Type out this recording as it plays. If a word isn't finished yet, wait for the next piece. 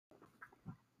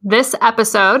This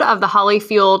episode of the Holly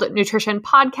Fueled Nutrition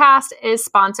Podcast is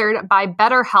sponsored by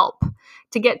BetterHelp.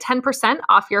 To get 10%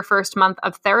 off your first month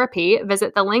of therapy,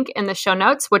 visit the link in the show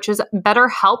notes, which is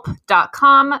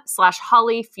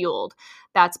betterhelp.com/hollyfueled.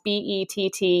 That's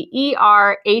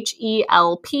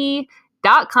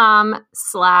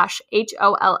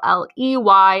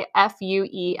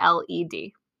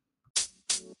BETTERHELP.com/HOLLEYFUELED.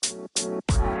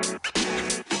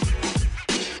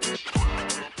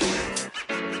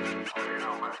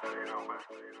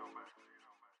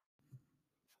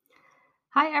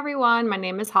 Hi, everyone. My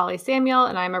name is Holly Samuel,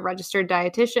 and I'm a registered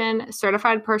dietitian,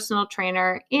 certified personal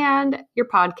trainer, and your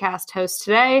podcast host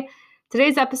today.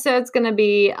 Today's episode is going to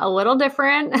be a little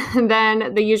different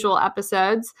than the usual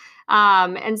episodes.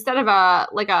 Instead of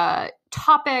a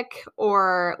topic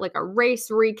or like a race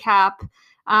recap,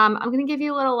 I'm going to give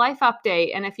you a little life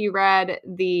update. And if you read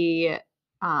the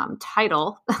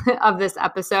title of this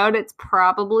episode, it's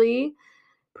probably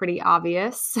pretty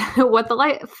obvious what the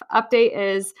life update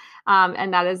is.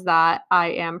 And that is that I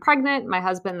am pregnant. My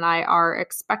husband and I are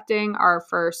expecting our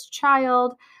first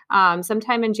child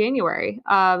sometime in January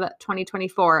of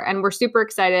 2024. And we're super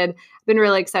excited. I've been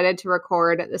really excited to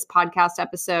record this podcast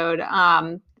episode.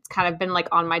 It's kind of been like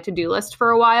on my to-do list for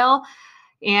a while.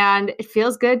 And it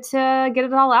feels good to get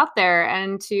it all out there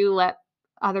and to let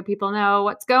other people know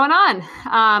what's going on,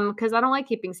 because I don't like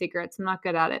keeping secrets. I'm not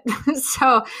good at it.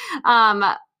 So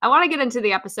I want to get into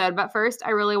the episode, but first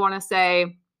I really want to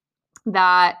say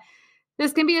that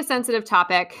this can be a sensitive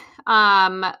topic.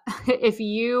 If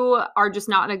you are just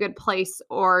not in a good place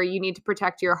or you need to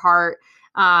protect your heart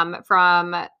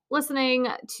from listening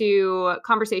to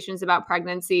conversations about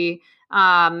pregnancy,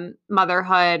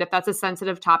 motherhood, if that's a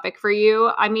sensitive topic for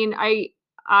you, I mean,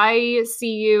 I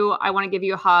see you. I want to give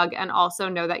you a hug and also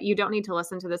know that you don't need to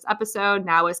listen to this episode.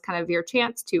 Now is kind of your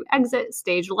chance to exit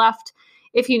stage left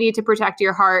if you need to protect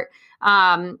your heart.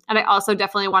 And I also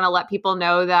definitely want to let people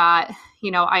know that,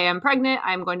 I am pregnant.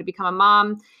 I'm going to become a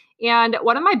mom. And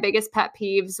one of my biggest pet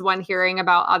peeves when hearing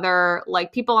about other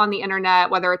people on the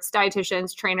internet, whether it's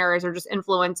dietitians, trainers, or just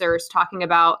influencers talking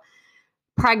about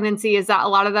pregnancy, is that a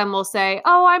lot of them will say,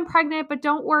 "Oh, I'm pregnant, but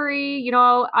don't worry,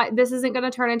 this isn't going to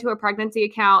turn into a pregnancy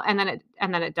account," and then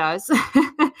it does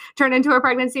turn into a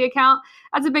pregnancy account.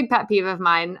 That's a big pet peeve of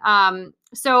mine.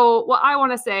 So what I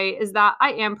want to say is that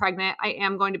I am pregnant. I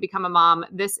am going to become a mom.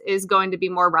 This is going to be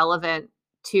more relevant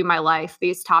to my life,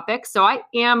 these topics. So I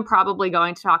am probably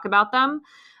going to talk about them.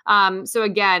 So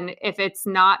again, if it's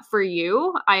not for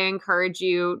you, I encourage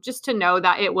you just to know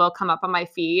that it will come up on my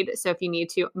feed. So if you need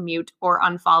to mute or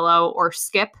unfollow or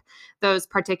skip those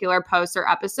particular posts or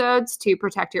episodes to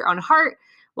protect your own heart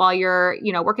while you're,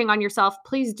 working on yourself,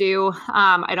 please do.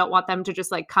 I don't want them to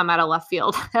just come out of left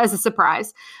field as a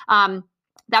surprise.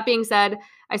 That being said,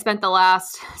 I spent the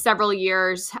last several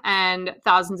years and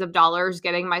thousands of dollars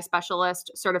getting my specialist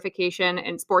certification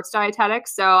in sports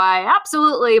dietetics. So I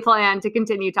absolutely plan to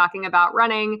continue talking about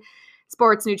running,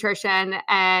 sports nutrition,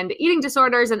 and eating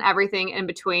disorders and everything in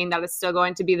between. That is still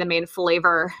going to be the main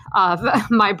flavor of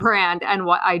my brand and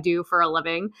what I do for a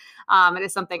living. It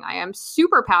is something I am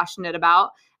super passionate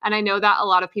about. And I know that a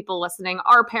lot of people listening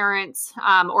are parents,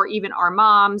 or even are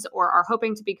moms, or are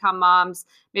hoping to become moms.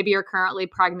 Maybe you're currently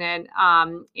pregnant,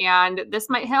 and this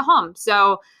might hit home.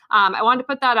 So I wanted to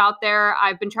put that out there.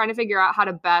 I've been trying to figure out how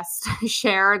to best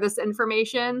share this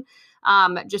information,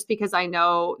 just because I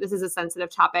know this is a sensitive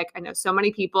topic. I know so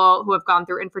many people who have gone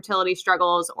through infertility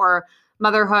struggles or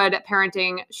motherhood,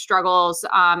 parenting struggles.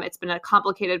 It's been a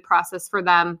complicated process for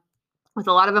them with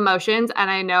a lot of emotions. And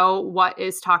I know what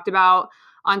is talked about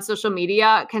on social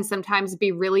media can sometimes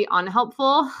be really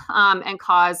unhelpful, and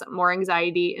cause more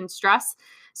anxiety and stress.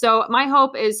 So my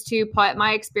hope is to put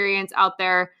my experience out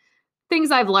there,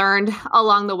 things I've learned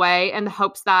along the way, in the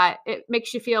hopes that it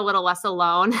makes you feel a little less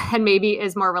alone and maybe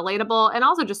is more relatable. And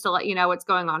also just to let you know what's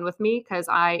going on with me, because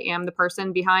I am the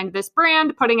person behind this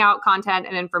brand putting out content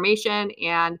and information,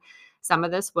 and some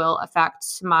of this will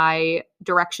affect my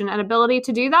direction and ability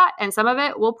to do that. And some of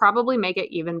it will probably make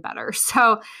it even better.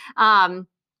 So,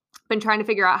 been trying to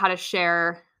figure out how to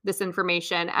share this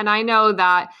information. And I know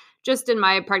that just in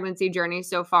my pregnancy journey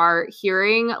so far,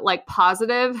 hearing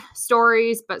positive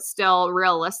stories, but still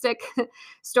realistic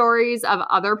stories of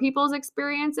other people's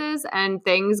experiences and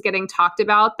things getting talked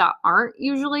about that aren't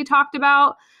usually talked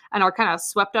about and are kind of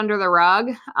swept under the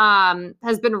rug,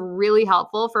 has been really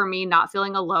helpful for me not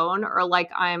feeling alone or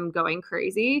like I'm going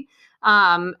crazy.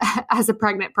 As a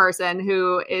pregnant person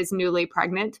who is newly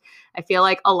pregnant, I feel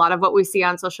like a lot of what we see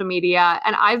on social media,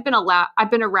 and I've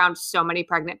been around so many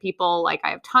pregnant people. I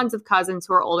have tons of cousins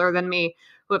who are older than me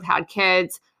who have had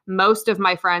kids. most of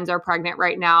my friends are pregnant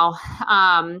right now.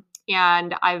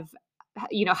 And I've,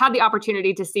 had the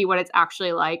opportunity to see what it's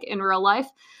actually like in real life.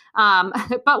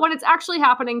 But when it's actually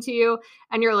happening to you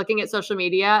and you're looking at social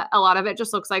media, a lot of it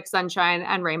just looks like sunshine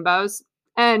and rainbows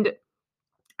and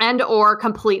or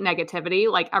complete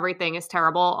negativity. Like everything is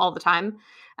terrible all the time.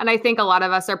 And I think a lot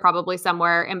of us are probably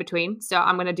somewhere in between. So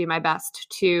I'm going to do my best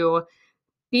to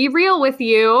be real with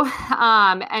you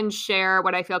and share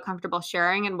what I feel comfortable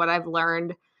sharing and what I've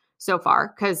learned so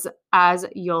far. Because as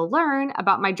you'll learn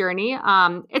about my journey,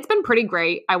 it's been pretty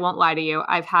great. I won't lie to you.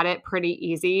 I've had it pretty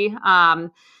easy.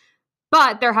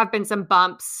 But there have been some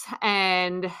bumps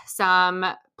and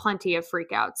plenty of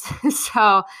freakouts.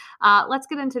 So let's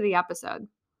get into the episode.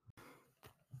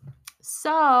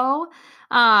 So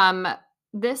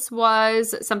this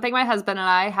was something my husband and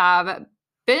I have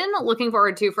been looking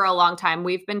forward to for a long time.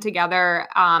 We've been together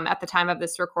at the time of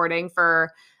this recording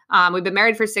we've been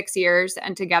married for 6 years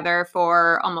and together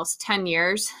for almost 10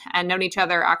 years and known each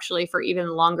other actually for even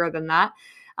longer than that.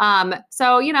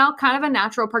 So, kind of a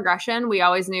natural progression. We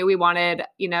always knew we wanted,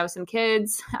 some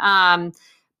kids,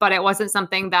 but it wasn't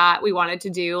something that we wanted to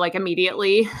do like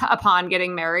immediately upon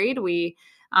getting married.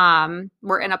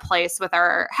 We're in a place with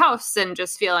our house and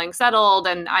just feeling settled.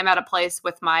 And I'm at a place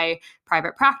with my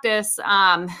private practice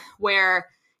where,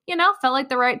 felt like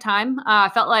the right time.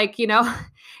 Felt like,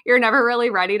 you're never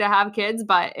really ready to have kids,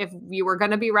 but if you were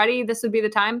going to be ready, this would be the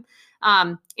time.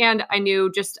 And I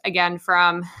knew just again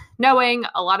from knowing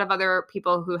a lot of other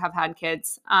people who have had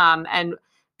kids and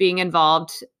being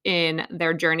involved in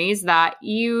their journeys that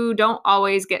you don't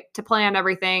always get to plan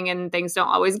everything and things don't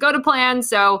always go to plan.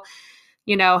 So,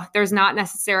 there's not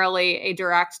necessarily a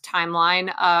direct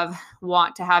timeline of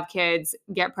want to have kids,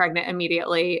 get pregnant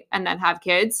immediately, and then have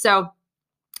kids. So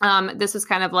this was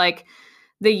kind of like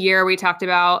the year we talked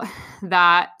about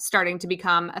that starting to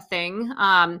become a thing.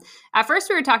 At first,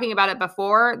 we were talking about it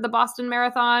before the Boston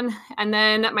Marathon, and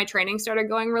then my training started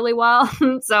going really well.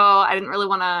 So I didn't really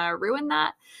want to ruin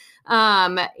that.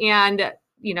 And,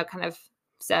 kind of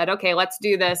said, okay, let's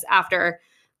do this after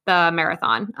the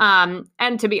marathon.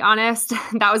 And to be honest,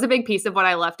 that was a big piece of what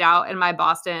I left out in my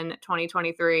Boston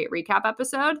 2023 recap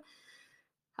episode.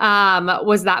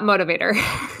 Was that motivator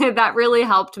that really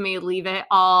helped me leave it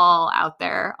all out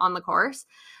there on the course.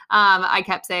 I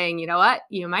kept saying, you know what,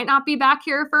 you might not be back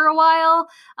here for a while.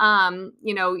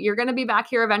 You're going to be back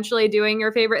here eventually doing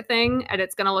your favorite thing and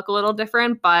it's going to look a little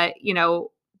different, but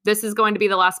this is going to be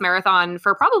the last marathon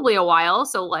for probably a while.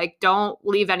 So like, don't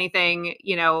leave anything,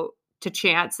 to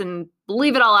chance and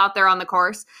leave it all out there on the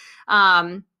course.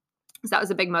 So that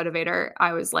was a big motivator.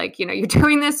 I was like, you're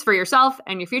doing this for yourself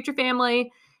and your future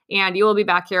family. And you will be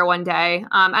back here one day.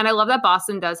 And I love that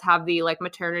Boston does have the like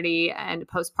maternity and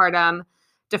postpartum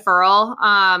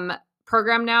deferral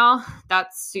program now.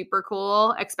 That's super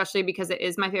cool, especially because it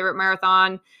is my favorite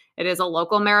marathon. It is a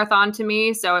local marathon to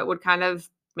me. So it would kind of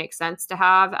make sense to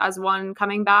have as one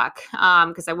coming back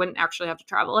because I wouldn't actually have to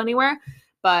travel anywhere.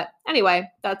 But anyway,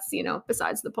 that's,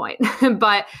 besides the point.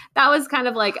 But that was kind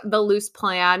of like the loose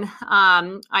plan.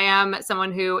 I am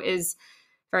someone who is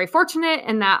very fortunate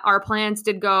in that our plans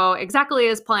did go exactly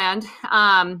as planned.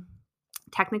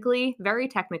 Very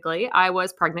technically, I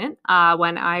was pregnant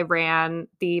when I ran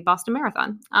the Boston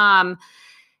Marathon.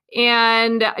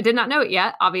 And I did not know it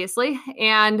yet, obviously.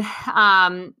 And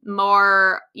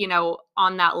more,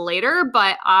 on that later.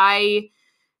 But I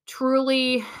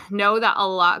truly know that a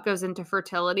lot goes into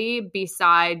fertility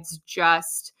besides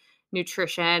just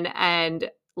nutrition and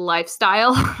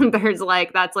lifestyle.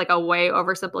 That's like a way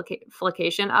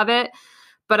oversimplification of it.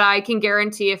 But I can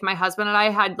guarantee if my husband and I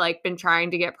had like been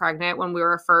trying to get pregnant when we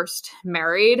were first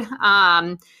married,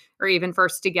 or even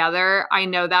first together, I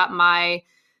know that my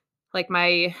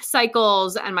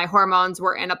cycles and my hormones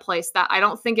were in a place that I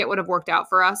don't think it would have worked out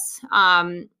for us,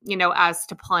 as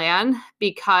to plan,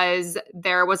 because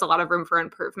there was a lot of room for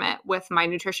improvement with my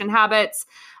nutrition habits.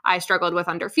 I struggled with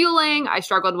underfueling. I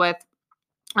struggled with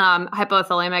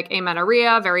hypothalamic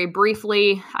amenorrhea very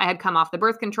briefly. I had come off the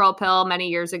birth control pill many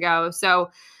years ago.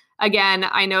 So again,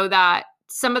 I know that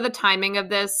some of the timing of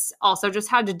this also just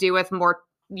had to do with more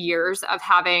years of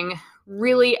having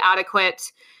really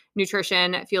adequate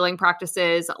nutrition, fueling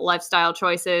practices, lifestyle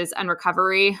choices, and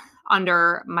recovery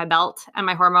under my belt. And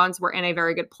my hormones were in a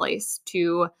very good place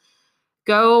to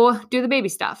go do the baby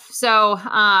stuff. So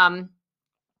I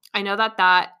know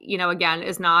that, again,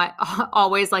 is not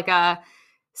always like a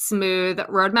smooth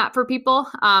roadmap for people.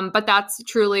 But that's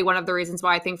truly one of the reasons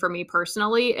why I think for me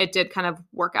personally, it did kind of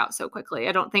work out so quickly.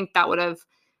 I don't think that would have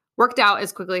worked out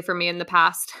as quickly for me in the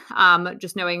past,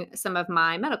 just knowing some of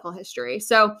my medical history.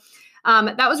 So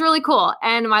That was really cool.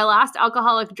 And my last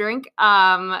alcoholic drink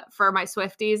for my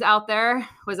Swifties out there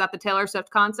was at the Taylor Swift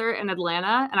concert in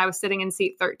Atlanta, and I was sitting in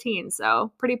seat 13,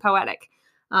 so pretty poetic.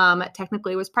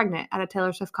 Technically was pregnant at a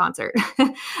Taylor Swift concert.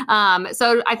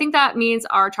 So I think that means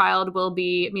our child will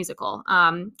be musical.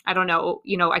 I don't know,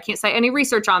 I can't cite any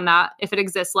research on that. If it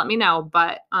exists, let me know.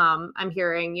 But I'm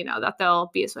hearing, that they'll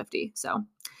be a Swiftie. So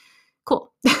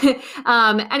cool.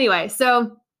 Anyway,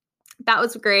 so that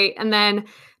was great. And then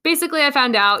basically I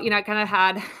found out, I kind of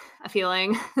had a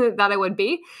feeling that I would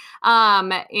be,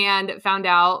 and found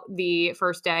out the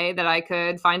first day that I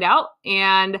could find out,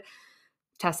 and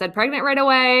tested pregnant right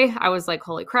away. I was like,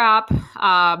 holy crap.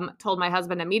 Told my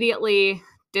husband immediately,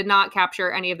 did not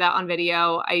capture any of that on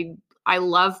video. I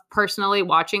love personally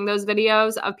watching those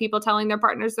videos of people telling their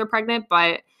partners they're pregnant,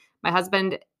 but my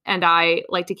husband and I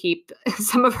like to keep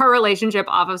some of our relationship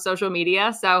off of social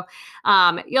media. So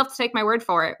you'll have to take my word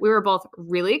for it. We were both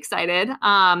really excited,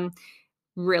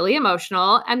 really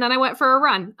emotional. And then I went for a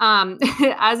run,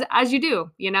 as you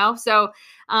do, So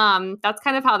that's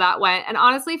kind of how that went. And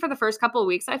honestly, for the first couple of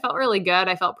weeks, I felt really good.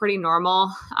 I felt pretty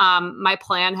normal. My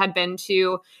plan had been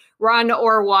to run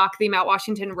or walk the Mount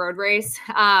Washington road race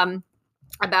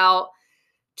about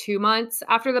 2 months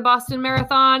after the Boston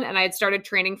Marathon, and I had started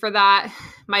training for that.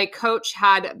 My coach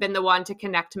had been the one to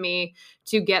connect me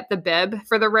to get the bib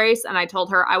for the race, and I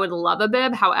told her I would love a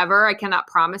bib. However, I cannot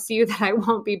promise you that I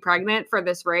won't be pregnant for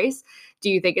this race. Do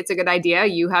you think it's a good idea?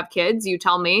 You have kids, you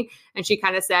tell me. And she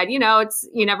kind of said, you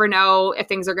never know if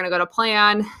things are going to go to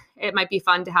plan. It might be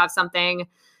fun to have something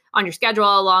on your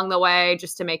schedule along the way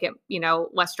just to make it,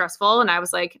 less stressful. And I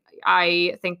was like,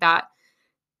 I think that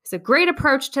it's a great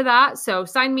approach to that. So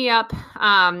sign me up.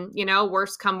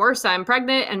 Worst come worst, I'm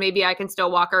pregnant, and maybe I can still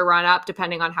walk or run up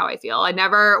depending on how I feel. I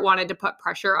never wanted to put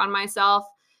pressure on myself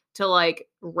to like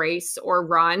race or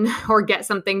run or get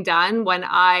something done when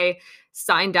I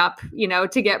signed up,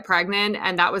 to get pregnant.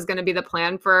 And that was going to be the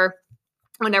plan for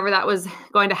whenever that was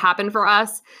going to happen for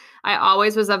us. I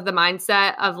always was of the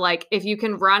mindset of like, if you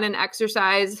can run and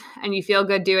exercise and you feel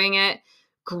good doing it,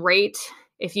 great.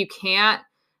 If you can't,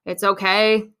 it's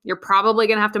okay. You're probably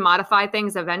going to have to modify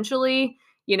things eventually,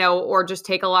 or just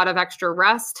take a lot of extra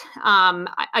rest.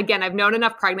 Again, I've known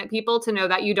enough pregnant people to know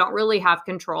that you don't really have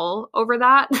control over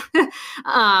that,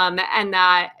 and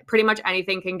that pretty much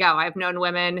anything can go. I've known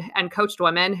women and coached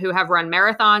women who have run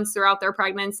marathons throughout their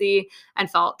pregnancy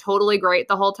and felt totally great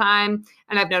the whole time.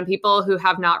 And I've known people who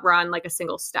have not run like a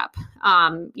single step,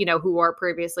 who were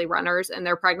previously runners in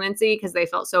their pregnancy because they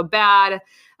felt so bad.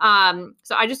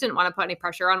 So I just didn't want to put any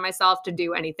pressure on myself to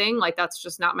do anything. Like that's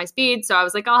just not my speed. So I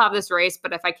was like, I'll have this race,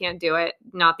 but if I can't do it,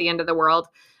 not the end of the world.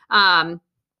 And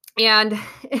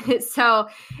so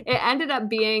it ended up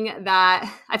being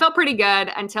that I felt pretty good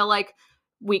until like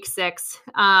week 6,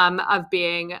 of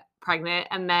being pregnant.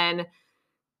 And then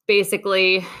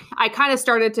basically I kind of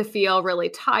started to feel really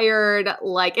tired.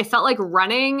 Like it felt like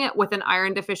running with an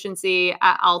iron deficiency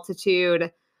at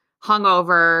altitude,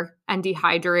 hungover and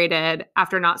dehydrated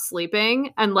after not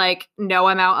sleeping, and like no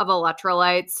amount of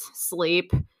electrolytes,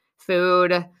 sleep,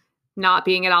 food, not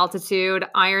being at altitude,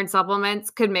 iron supplements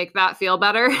could make that feel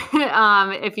better.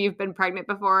 If you've been pregnant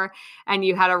before and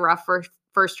you had a rough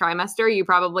first trimester, you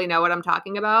probably know what I'm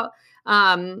talking about.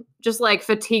 Just like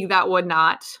fatigue that would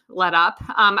not let up.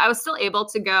 I was still able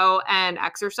to go and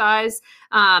exercise.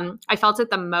 I felt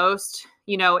it the most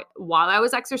while I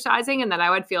was exercising, and then I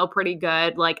would feel pretty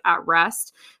good like at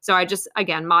rest. So I just,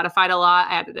 again, modified a lot.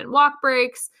 I added in walk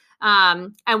breaks.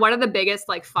 And one of the biggest,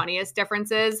 like funniest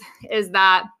differences is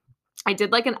that I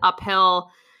did like an uphill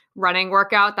running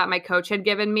workout that my coach had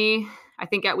given me, I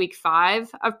think at week 5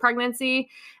 of pregnancy.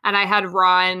 And I had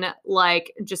run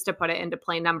like, just to put it into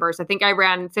plain numbers, I think I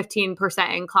ran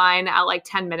 15% incline at like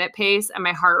 10-minute pace, and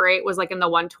my heart rate was like in the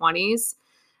 120s.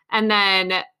 And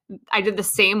then I did the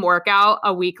same workout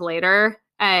a week later,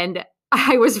 and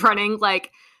I was running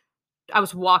I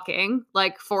was walking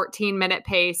like 14-minute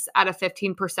pace at a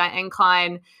 15%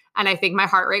 incline. And I think my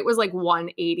heart rate was like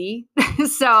 180.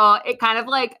 So it kind of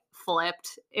like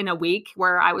flipped in a week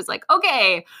where I was like,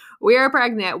 okay, we are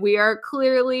pregnant. We are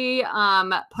clearly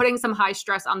putting some high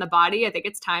stress on the body. I think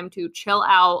it's time to chill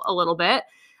out a little bit.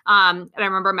 And I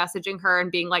remember messaging her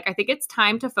and being like, I think it's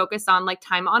time to focus on like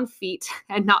time on feet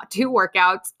and not do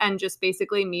workouts, and just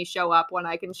basically me show up when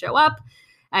I can show up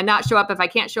and not show up if I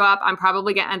can't show up. I'm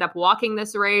probably going to end up walking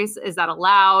this race. Is that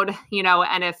allowed?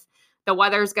 And if the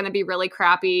weather's going to be really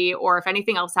crappy or if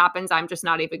anything else happens, I'm just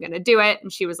not even going to do it.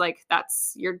 And she was like,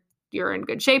 you're in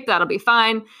good shape. That'll be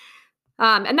fine.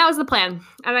 And that was the plan.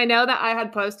 And I know that I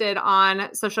had posted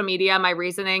on social media my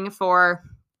reasoning for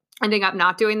ending up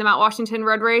not doing the Mount Washington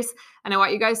road race. And I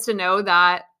want you guys to know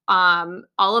that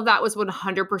all of that was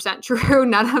 100% true.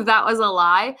 None of that was a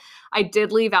lie. I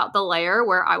did leave out the layer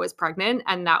where I was pregnant,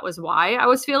 and that was why I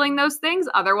was feeling those things.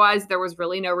 Otherwise, there was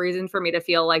really no reason for me to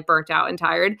feel like burnt out and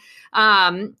tired.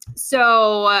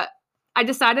 So I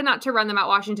decided not to run the Mount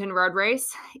Washington road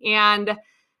race, and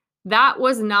that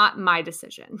was not my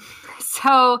decision.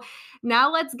 So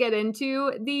now let's get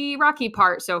into the rocky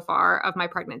part so far of my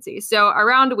pregnancy. So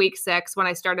around week 6, when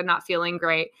I started not feeling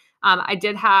great, I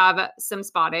did have some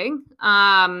spotting.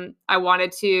 I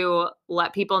wanted to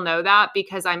let people know that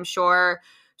because I'm sure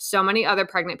so many other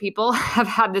pregnant people have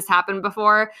had this happen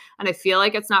before, and I feel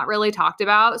like it's not really talked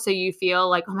about. So you feel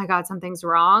like, oh my God, something's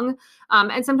wrong.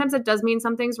 And sometimes it does mean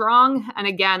something's wrong. And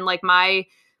again, like my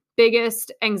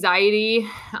biggest anxiety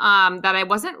that I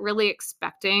wasn't really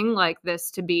expecting like this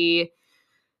to be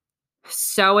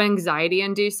so anxiety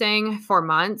inducing for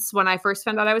months when I first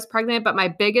found out I was pregnant. But my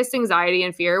biggest anxiety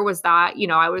and fear was that,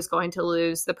 I was going to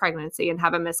lose the pregnancy and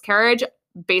have a miscarriage.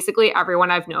 Basically,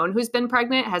 everyone I've known who's been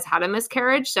pregnant has had a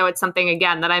miscarriage. So it's something,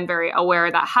 again, that I'm very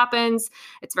aware that happens.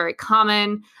 It's very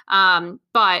common.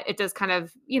 But it does kind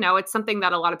of, it's something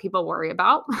that a lot of people worry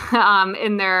about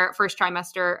in their first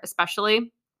trimester,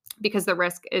 especially because the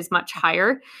risk is much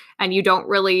higher and you don't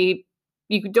really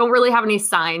have any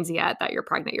signs yet that you're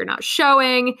pregnant. You're not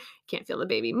showing, you can't feel the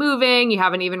baby moving. You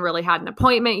haven't even really had an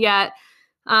appointment yet.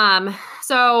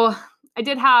 So I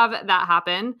did have that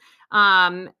happen.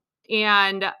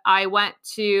 And I went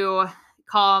to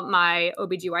call my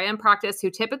OBGYN practice,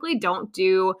 who typically don't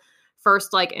do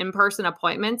first like in-person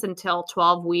appointments until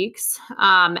 12 weeks.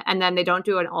 And then they don't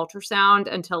do an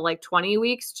ultrasound until like 20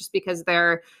 weeks, just because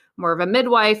they're more of a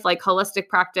midwife, like holistic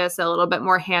practice, a little bit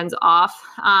more hands off.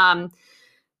 And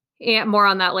more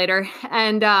on that later.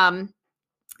 And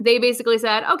they basically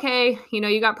said, okay,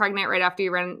 you got pregnant right after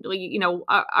you ran,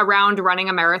 around running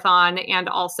a marathon. And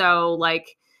also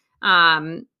like,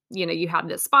 you had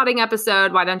this spotting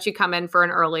episode. Why don't you come in for an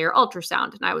earlier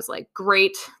ultrasound? And I was like,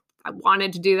 great. I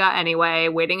wanted to do that anyway.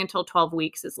 Waiting until 12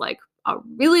 weeks is like a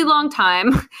really long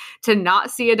time to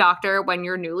not see a doctor when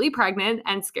you're newly pregnant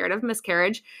and scared of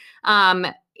miscarriage.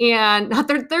 And not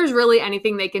that there's really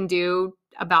anything they can do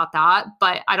about that,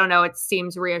 but I don't know, it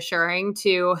seems reassuring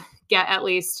to get at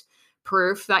least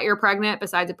proof that you're pregnant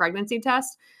besides a pregnancy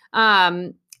test.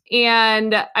 And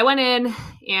I went in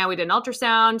and we did an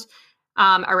ultrasound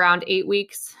around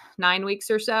 9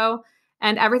 weeks or so,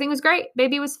 and everything was great.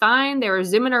 Baby was fine. They were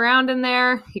zooming around in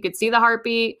there. You could see the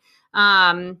heartbeat.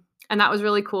 And that was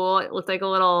really cool. It looked like a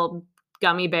little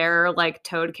gummy bear, like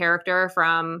Toad character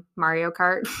from Mario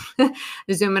Kart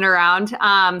zooming around.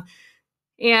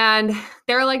 And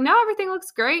they were like, no, everything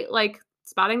looks great. Like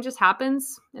spotting just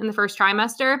happens in the first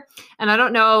trimester. And I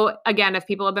don't know, again, if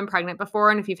people have been pregnant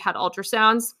before and if you've had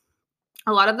ultrasounds,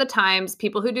 a lot of the times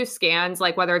people who do scans,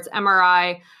 like whether it's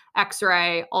MRI,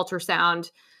 X-ray, ultrasound,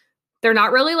 they're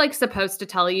not really like supposed to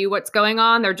tell you what's going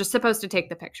on. They're just supposed to take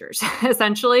the pictures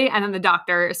essentially. And then the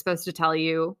doctor is supposed to tell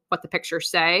you what the pictures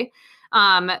say.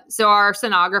 So our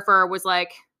sonographer was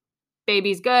like,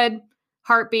 baby's good.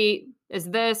 Heartbeat is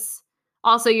this.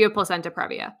 Also, you have placenta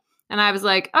previa. And I was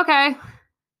like, okay,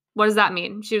 what does that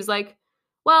mean? She was like,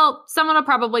 well, someone will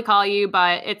probably call you,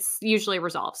 but it's usually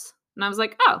resolves. And I was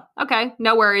like, oh, okay,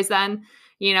 no worries then.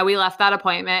 We left that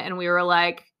appointment and we were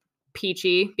like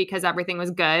peachy because everything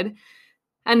was good.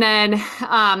 And then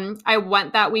I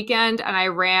went that weekend and I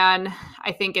ran,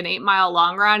 I think, an 8-mile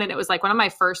long run. And it was like one of my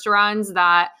first runs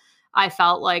that I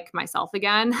felt like myself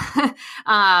again. And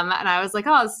I was like,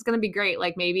 oh, this is going to be great.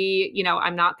 Like maybe,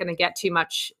 I'm not going to get too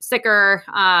much sicker,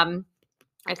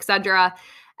 et cetera.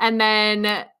 And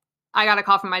then I got a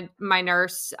call from my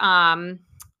nurse, one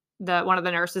of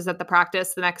the nurses at the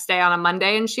practice the next day on a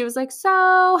Monday. And she was like,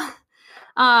 so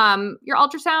your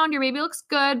ultrasound, your baby looks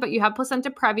good, but you have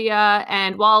placenta previa.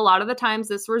 And while a lot of the times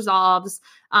this resolves,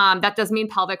 that does mean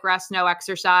pelvic rest, no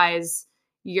exercise.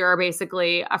 You're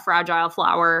basically a fragile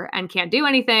flower and can't do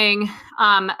anything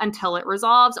until it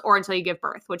resolves or until you give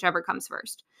birth, whichever comes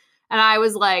first. And I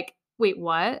was like, wait,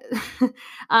 what?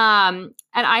 And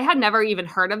I had never even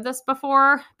heard of this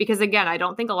before because, again, I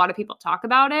don't think a lot of people talk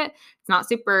about it. It's not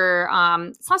super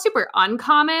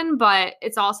uncommon, but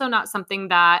it's also not something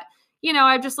that,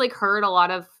 I've just like heard a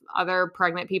lot of other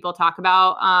pregnant people talk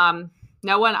about.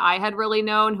 No one I had really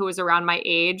known who was around my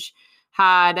age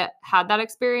had that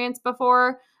experience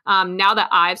before. Now that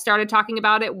I've started talking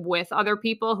about it with other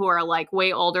people who are like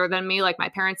way older than me, like my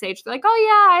parents' age, they're like, oh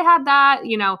yeah, I had that,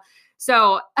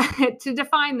 So to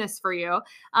define this for you,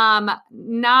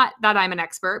 not that I'm an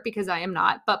expert because I am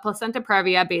not, but placenta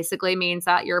previa basically means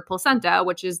that your placenta,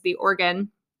 which is the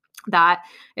organ that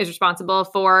is responsible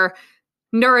for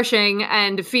nourishing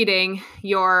and feeding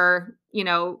your,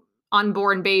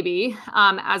 unborn baby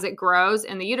as it grows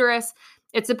in the uterus.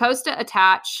 It's supposed to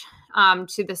attach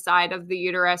to the side of the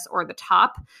uterus or the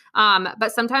top,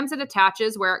 but sometimes it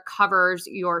attaches where it covers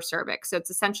your cervix. So it's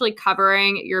essentially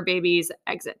covering your baby's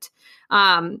exit.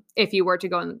 If you were to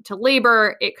go into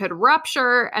labor, it could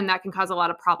rupture, and that can cause a lot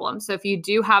of problems. So if you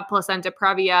do have placenta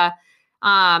previa,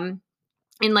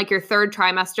 in like your third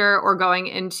trimester or going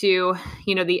into,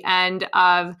 the end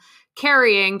of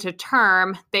carrying to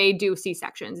term, they do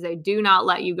C-sections. They do not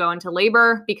let you go into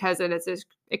labor because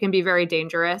it can be very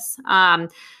dangerous.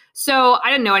 So I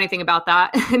didn't know anything about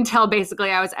that until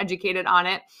basically I was educated on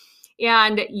it.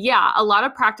 And yeah, a lot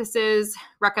of practices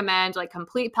recommend like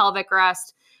complete pelvic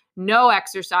rest, no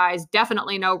exercise,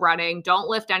 definitely no running, don't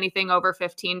lift anything over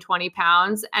 15, 20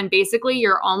 pounds. And basically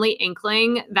your only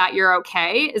inkling that you're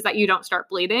okay is that you don't start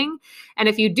bleeding. And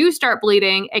if you do start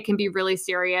bleeding, it can be really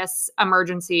serious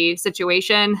emergency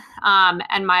situation.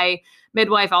 And my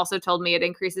midwife also told me it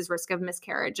increases risk of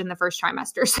miscarriage in the first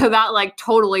trimester. So that like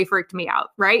totally freaked me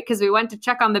out, right? Because we went to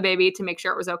check on the baby to make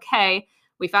sure it was okay.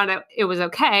 We found out it was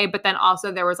okay, but then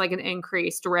also there was like an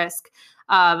increased risk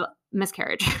of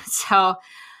miscarriage. So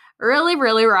really,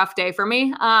 really rough day for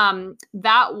me.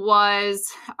 That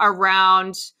was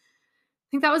around, I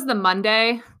think that was the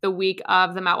Monday, the week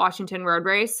of the Mount Washington road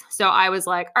race. So I was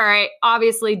like, all right,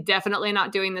 obviously, definitely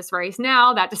not doing this race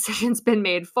now. That decision's been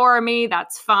made for me.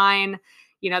 That's fine.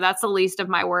 That's the least of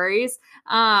my worries.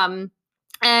 And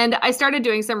I started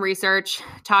doing some research,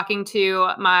 talking to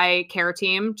my care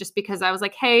team, just because I was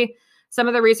like, hey, some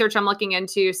of the research I'm looking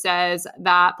into says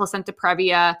that placenta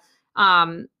previa,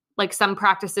 like some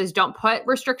practices don't put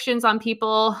restrictions on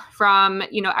people from,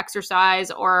 exercise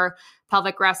or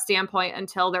pelvic rest standpoint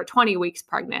until they're 20 weeks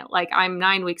pregnant. Like I'm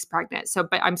 9 weeks pregnant. So,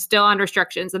 but I'm still on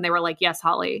restrictions. And they were like, yes,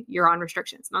 Holly, you're on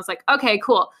restrictions. And I was like, okay,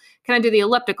 cool. Can I do the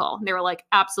elliptical? And they were like,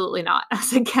 absolutely not. I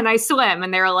was like, can I swim?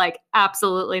 And they were like,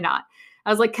 absolutely not.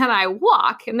 I was like, can I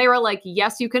walk? And they were like,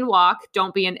 yes, you can walk.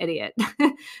 Don't be an idiot,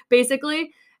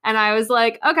 basically. And I was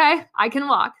like, okay, I can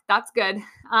walk. That's good.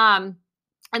 And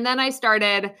then I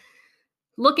started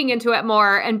looking into it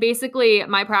more. And basically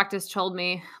my practice told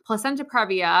me placenta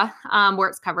previa, where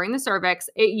it's covering the cervix,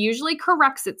 it usually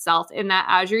corrects itself in that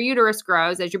as your uterus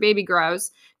grows, as your baby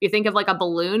grows, you think of like a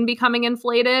balloon becoming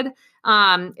inflated.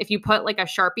 If you put like a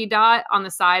Sharpie dot on the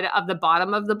side of the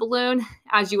bottom of the balloon,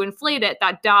 as you inflate it,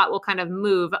 that dot will kind of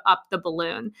move up the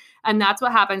balloon. And that's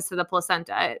what happens to the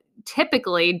placenta. It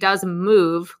typically does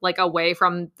move like away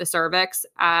from the cervix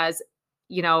as,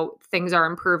 things are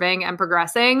improving and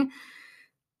progressing.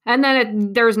 And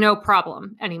then there's no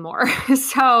problem anymore.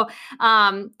 So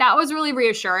that was really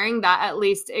reassuring that at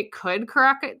least it could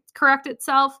correct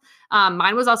itself.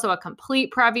 Mine was also a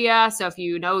complete previa. So if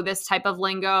you know this type of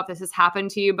lingo, if this has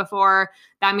happened to you before,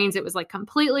 that means it was like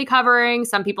completely covering.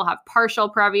 Some people have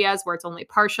partial previas where it's only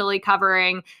partially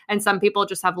covering. And some people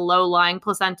just have low-lying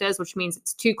placentas, which means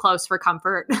it's too close for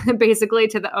comfort, basically,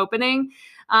 to the opening.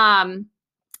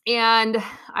 And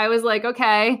I was like,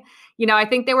 okay. I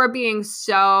think they were being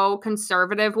so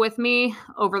conservative with me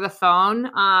over the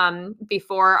phone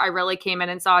before I really came in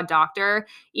and saw a doctor,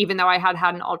 even though I had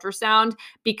an ultrasound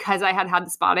because I had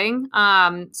the spotting.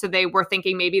 So they were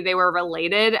thinking maybe they were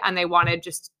related and they wanted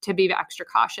just to be extra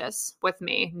cautious with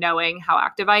me, knowing how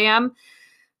active I am.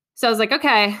 So I was like,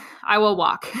 okay, I will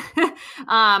walk.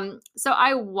 So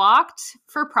I walked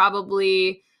for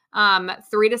probably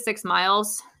 3 to 6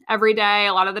 miles every day.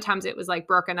 A lot of the times it was like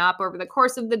broken up over the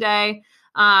course of the day.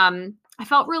 I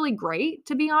felt really great,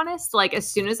 to be honest. Like as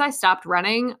soon as I stopped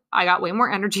running, I got way more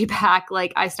energy back.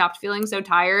 Like I stopped feeling so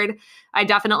tired. I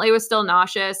definitely was still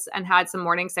nauseous and had some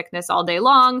morning sickness all day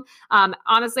long.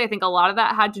 Honestly, I think a lot of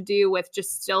that had to do with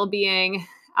just still being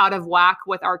out of whack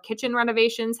with our kitchen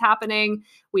renovations happening.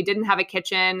 We didn't have a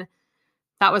kitchen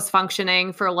that was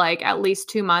functioning for like at least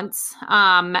 2 months.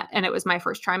 And it was my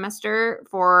first trimester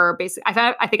for basically,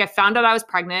 I think I found out I was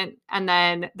pregnant. And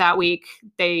then that week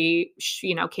they,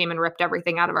 came and ripped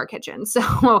everything out of our kitchen.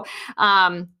 So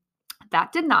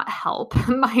that did not help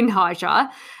my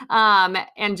nausea.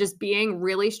 And just being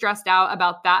really stressed out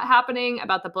about that happening,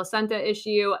 about the placenta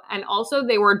issue. And also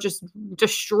they were just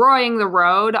destroying the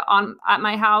road at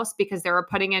my house because they were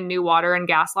putting in new water and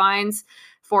gas lines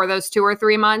for those 2 or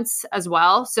 3 months as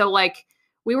well. So like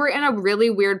we were in a really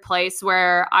weird place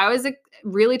where I was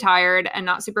really tired and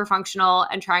not super functional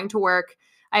and trying to work.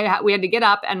 we had to get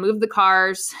up and move the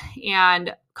cars,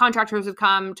 and contractors would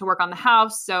come to work on the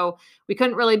house. So we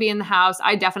couldn't really be in the house.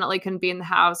 I definitely couldn't be in the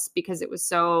house because it was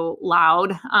so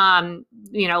loud,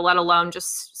 let alone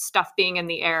just stuff being in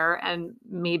the air and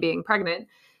me being pregnant.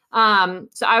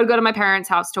 So I would go to my parents'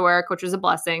 house to work, which was a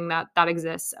blessing that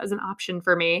exists as an option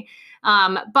for me.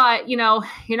 But you're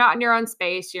not in your own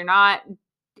space. You're not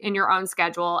in your own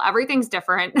schedule. Everything's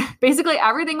different. Basically,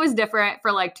 everything was different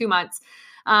for like 2 months.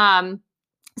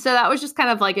 So that was just kind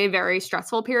of like a very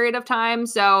stressful period of time.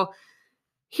 So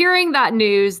hearing that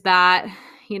news that,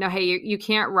 hey, you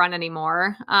can't run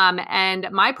anymore.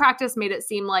 And my practice made it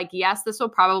seem like, yes, this will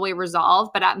probably resolve,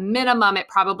 but at minimum, it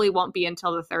probably won't be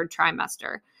until the third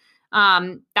trimester.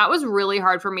 That was really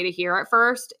hard for me to hear at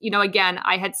first. Again,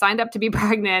 I had signed up to be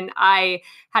pregnant. I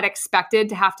had expected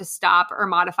to have to stop or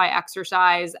modify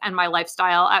exercise and my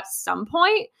lifestyle at some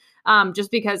point, just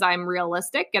because I'm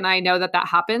realistic and I know that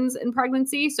happens in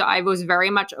pregnancy. So I was very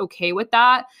much okay with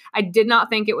that. I did not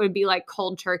think it would be like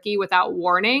cold turkey without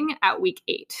warning at week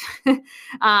 8.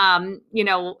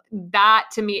 That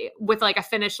to me, with like a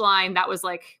finish line, that was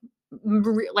like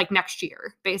next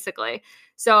year, basically.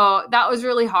 So that was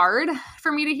really hard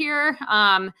for me to hear.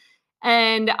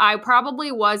 And I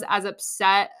probably was as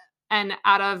upset and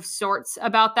out of sorts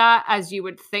about that as you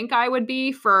would think I would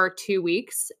be for 2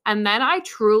 weeks. And then I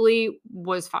truly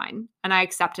was fine and I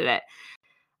accepted it.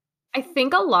 I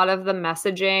think a lot of the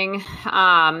messaging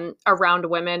around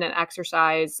women and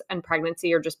exercise and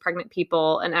pregnancy, or just pregnant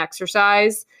people and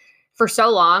exercise, for so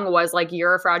long was like,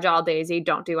 you're a fragile daisy,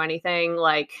 don't do anything,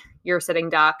 like you're a sitting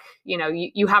duck,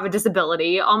 you have a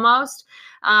disability almost.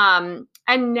 And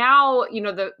now,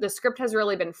 the script has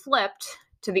really been flipped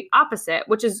to the opposite,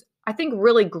 which is, I think,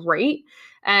 really great.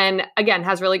 And again,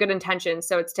 has really good intentions.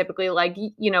 So it's typically like,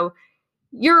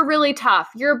 you're really tough.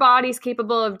 Your body's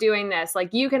capable of doing this.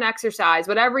 Like, you can exercise.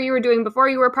 Whatever you were doing before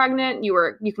you were pregnant,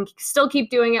 you can still keep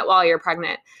doing it while you're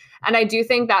pregnant. And I do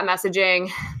think that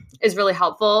messaging is really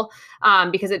helpful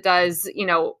because it does,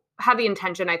 have the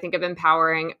intention, I think, of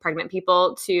empowering pregnant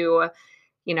people to,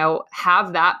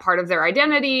 have that part of their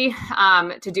identity,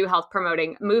 to do health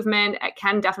promoting movement. It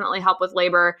can definitely help with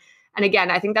labor. And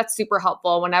again, I think that's super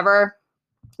helpful whenever,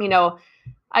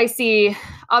 I see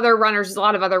other runners. There's a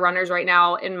lot of other runners right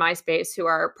now in my space who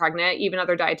are pregnant, even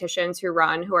other dietitians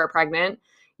who are pregnant.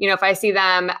 If I see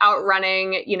them out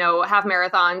running, half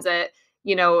marathons at,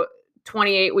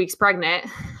 28 weeks pregnant,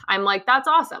 I'm like, that's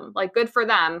awesome. Like, good for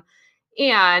them.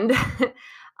 And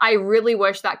I really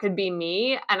wish that could be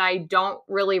me. And I don't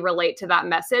really relate to that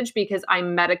message because I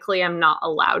medically am not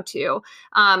allowed to.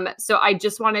 So I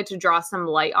just wanted to draw some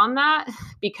light on that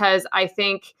because I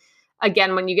think,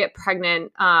 again, when you get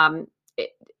pregnant,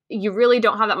 you really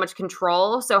don't have that much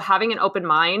control. So having an open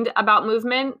mind about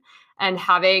movement and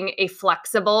having a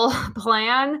flexible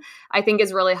plan, I think,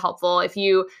 is really helpful. If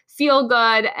you feel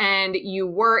good and you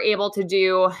were able to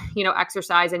do,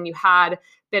 exercise and you had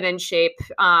been in shape,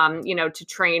 to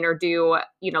train or do,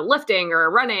 lifting or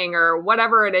running or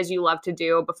whatever it is you love to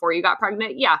do before you got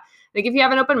pregnant. Yeah. Like, if you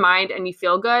have an open mind and you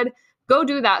feel good, go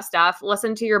do that stuff,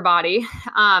 listen to your body.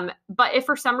 But if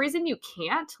for some reason you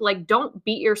can't, like, don't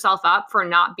beat yourself up for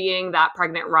not being that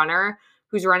pregnant runner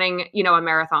who's running, a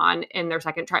marathon in their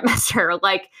second trimester.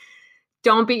 Like,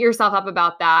 don't beat yourself up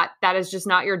about that. That is just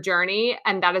not your journey,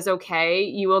 and that is okay.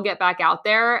 You will get back out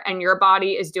there and your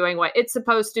body is doing what it's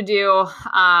supposed to do.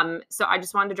 So I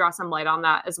just wanted to draw some light on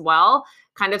that as well.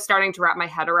 Kind of starting to wrap my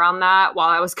head around that while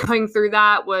I was going through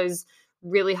that was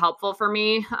really helpful for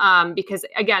me because,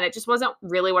 again, it just wasn't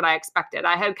really what I expected.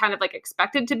 I had kind of like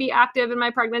expected to be active in my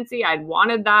pregnancy. I'd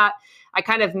wanted that. I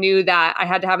kind of knew that I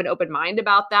had to have an open mind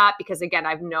about that because, again,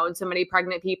 I've known so many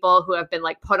pregnant people who have been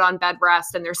like put on bed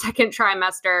rest in their second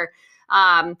trimester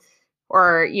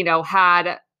or,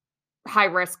 had high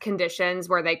risk conditions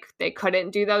where they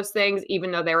couldn't do those things,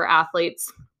 even though they were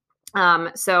athletes.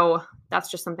 So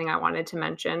that's just something I wanted to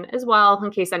mention as well,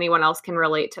 in case anyone else can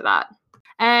relate to that.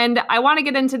 And I want to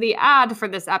get into the ad for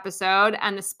this episode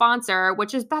and the sponsor,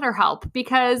 which is BetterHelp,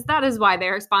 because that is why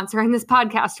they're sponsoring this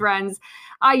podcast, friends.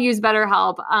 I use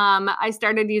BetterHelp. I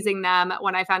started using them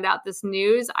when I found out this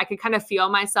news. I could kind of feel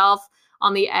myself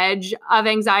on the edge of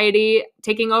anxiety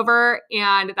taking over,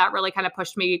 and that really kind of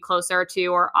pushed me closer to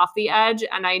or off the edge.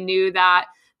 And I knew that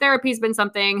therapy has been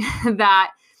something that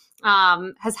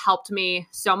has helped me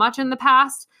so much in the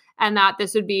past, and that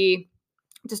this would be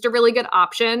just a really good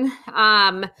option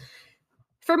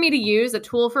for me to use, a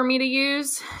tool for me to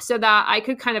use so that I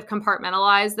could kind of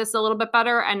compartmentalize this a little bit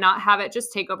better and not have it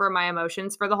just take over my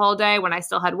emotions for the whole day when I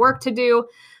still had work to do.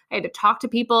 I had to talk to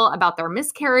people about their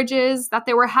miscarriages that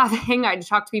they were having. I had to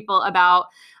talk to people about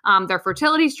their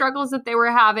fertility struggles that they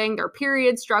were having, their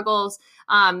period struggles.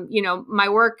 My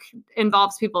work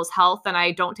involves people's health and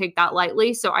I don't take that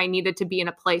lightly. So I needed to be in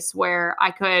a place where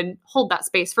I could hold that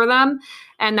space for them.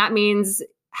 And that means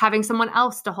having someone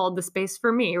else to hold the space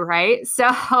for me, right? So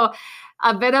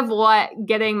a bit of what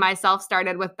getting myself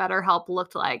started with BetterHelp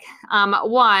looked like.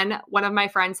 One of my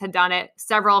friends had done it.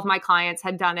 Several of my clients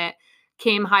had done it,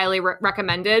 came highly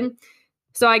recommended.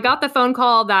 So I got the phone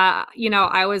call that,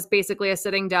 I was basically a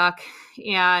sitting duck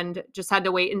and just had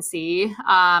to wait and see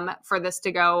for this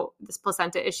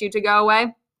placenta issue to go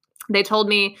away. They told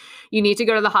me you need to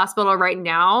go to the hospital right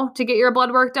now to get your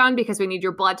blood work done because we need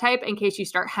your blood type in case you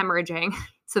start hemorrhaging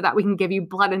so that we can give you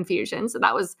blood infusion. So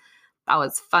that was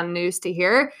fun news to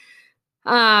hear.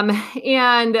 Three,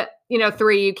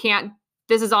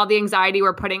 this is all the anxiety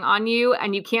we're putting on you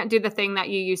and you can't do the thing that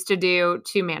you used to do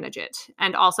to manage it.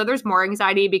 And also there's more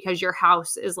anxiety because your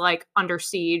house is like under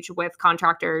siege with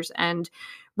contractors and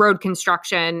road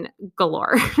construction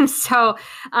galore. So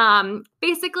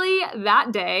basically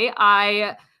that day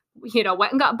I,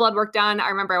 went and got blood work done. I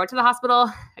remember I went to the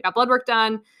hospital, I got blood work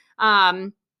done.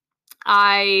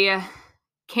 I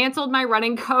canceled my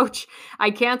running coach. I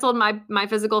canceled my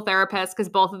physical therapist because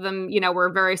both of them, were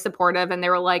very supportive and they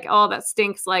were like, oh, that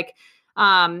stinks. Like,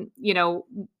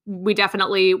 we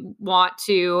definitely want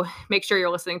to make sure you're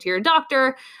listening to your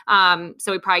doctor.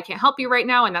 So we probably can't help you right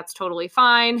now. And that's totally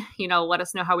fine. Let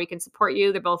us know how we can support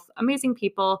you. They're both amazing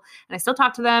people. And I still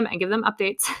talk to them and give them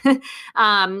updates.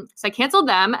 So I canceled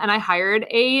them and I hired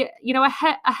a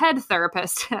head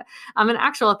therapist. I'm an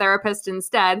actual therapist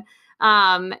instead.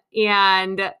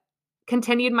 And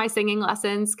continued my singing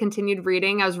lessons, continued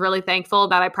reading. I was really thankful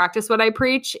that I practiced what I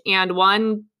preach. And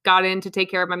one, got in to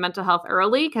take care of my mental health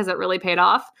early because it really paid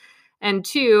off. And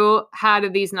two,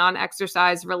 had these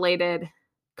non-exercise related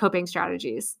coping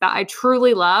strategies that I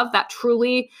truly love, that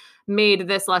truly made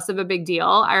this less of a big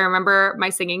deal. I remember my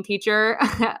singing teacher,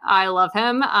 I love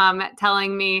him,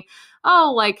 telling me,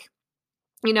 oh,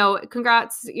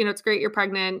 congrats, it's great you're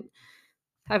pregnant.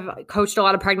 I've coached a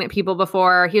lot of pregnant people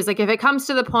before. He was like, if it comes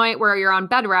to the point where you're on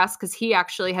bed rest, because he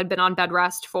actually had been on bed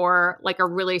rest for like a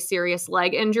really serious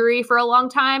leg injury for a long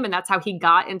time. And that's how he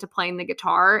got into playing the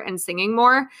guitar and singing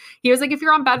more. He was like, if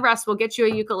you're on bed rest, we'll get you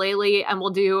a ukulele and we'll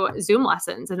do Zoom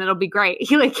lessons and it'll be great.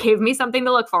 He gave me something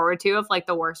to look forward to if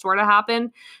the worst were to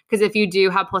happen. Because if you do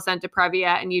have placenta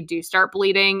previa and you do start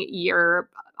bleeding, you're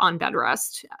on bed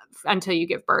rest until you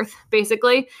give birth,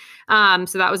 basically.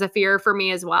 So that was a fear for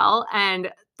me as well. And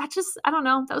that just, I don't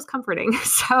know, that was comforting.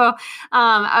 So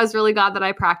I was really glad that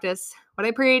I practiced what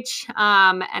I preach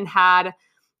and had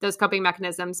those coping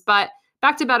mechanisms. But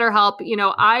back to BetterHelp,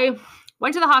 I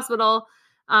went to the hospital,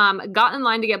 got in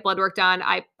line to get blood work done.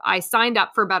 I signed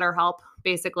up for BetterHelp,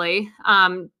 basically,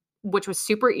 which was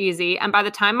super easy. And by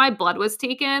the time my blood was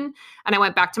taken and I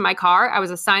went back to my car, I was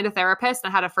assigned a therapist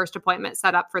and had a first appointment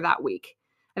set up for that week.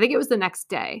 I think it was the next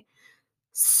day.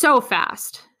 So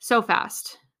fast.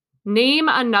 Name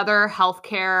another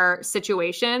healthcare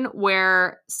situation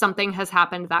where something has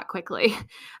happened that quickly.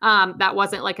 That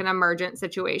wasn't like an emergent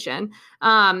situation.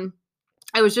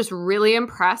 I was just really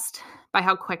impressed by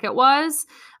how quick it was,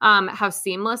 how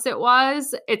seamless it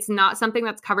was. It's not something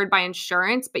that's covered by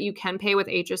insurance, but you can pay with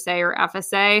HSA or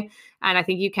FSA. And I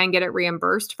think you can get it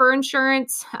reimbursed for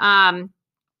insurance.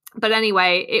 But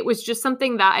anyway, it was just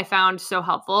something that I found so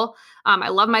helpful. I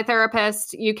love my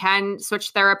therapist. You can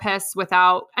switch therapists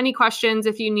without any questions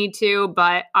if you need to,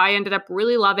 but I ended up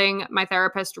really loving my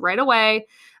therapist right away.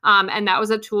 And that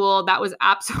was a tool that was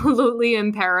absolutely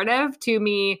imperative to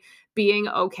me being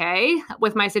okay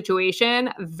with my situation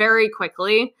very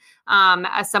quickly.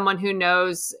 As someone who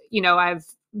knows, I've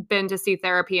been to see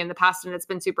therapy in the past and it's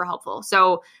been super helpful.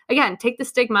 So again, take the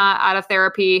stigma out of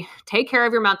therapy, take care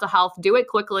of your mental health, do it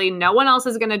quickly. No one else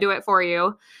is going to do it for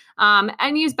you.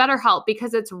 And use BetterHelp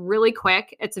because it's really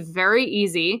quick. It's very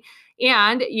easy.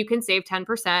 And you can save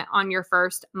 10% on your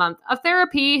first month of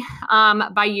therapy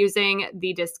by using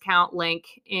the discount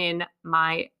link in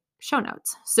my show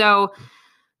notes. So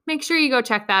make sure you go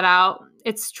check that out.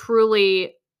 It's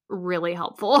truly really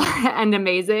helpful and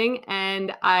amazing.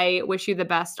 And I wish you the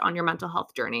best on your mental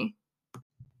health journey.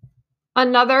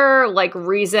 Another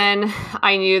reason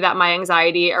I knew that my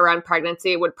anxiety around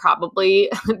pregnancy would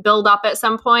probably build up at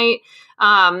some point,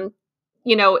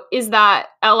 is that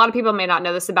a lot of people may not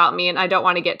know this about me, and I don't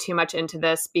want to get too much into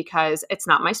this because it's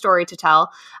not my story to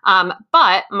tell.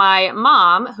 But my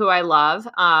mom, who I love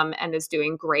and is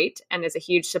doing great and is a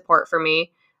huge support for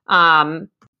me,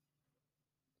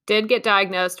 did get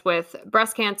diagnosed with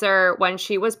breast cancer when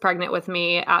she was pregnant with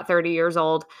me at 30 years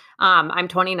old. I'm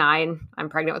 29. I'm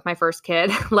pregnant with my first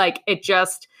kid. Like, it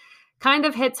just kind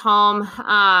of hits home.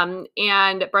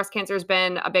 And breast cancer has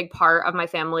been a big part of my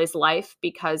family's life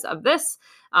because of this.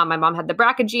 My mom had the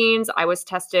BRCA genes. I was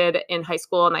tested in high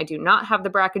school and I do not have the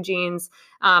BRCA genes.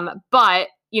 But,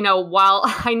 while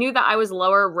I knew that I was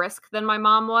lower risk than my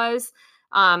mom was,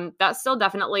 that still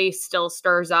definitely still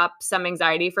stirs up some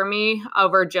anxiety for me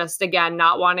over just, again,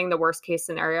 not wanting the worst case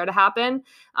scenario to happen.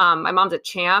 My mom's a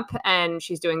champ and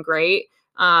she's doing great.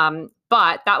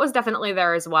 But that was definitely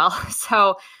there as well.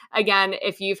 So again,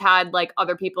 if you've had like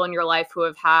other people in your life who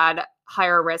have had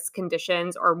higher risk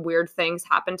conditions or weird things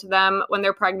happen to them when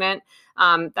they're pregnant,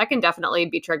 that can definitely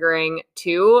be triggering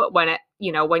too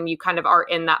when you kind of are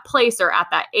in that place or at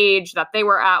that age that they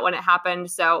were at when it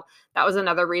happened. So that was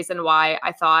another reason why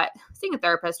I thought seeing a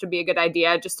therapist would be a good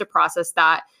idea, just to process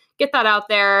that, get that out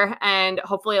there, and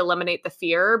hopefully eliminate the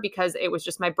fear, because it was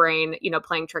just my brain,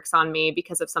 playing tricks on me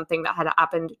because of something that had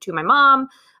happened to my mom.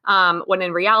 When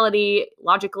in reality,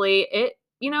 logically, it,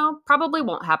 probably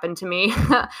won't happen to me.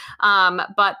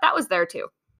 But that was there too.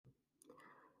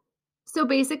 So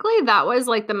basically, that was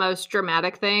like the most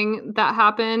dramatic thing that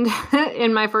happened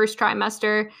in my first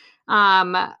trimester.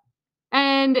 Um,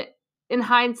 and in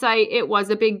hindsight, it was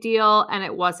a big deal and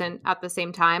it wasn't at the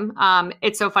same time.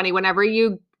 It's so funny whenever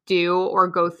you do or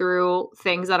go through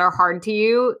things that are hard to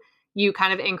you, you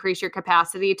kind of increase your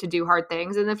capacity to do hard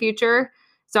things in the future.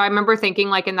 So I remember thinking,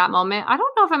 like, in that moment, I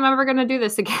don't know if I'm ever going to do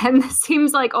this again. This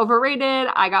seems like overrated.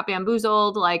 I got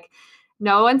bamboozled. Like,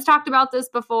 no one's talked about this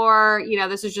before.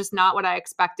 This is just not what I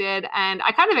expected. And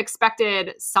I kind of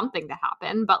expected something to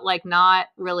happen, but like not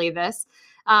really this.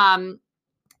 And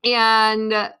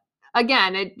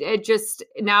again, it just,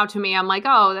 now to me, I'm like,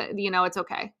 oh, it's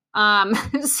okay.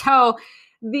 So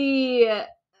the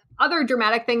other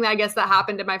dramatic thing that I guess that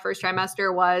happened in my first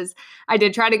trimester was I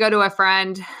did try to go to a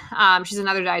friend. She's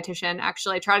another dietitian.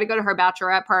 Actually, I tried to go to her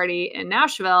bachelorette party in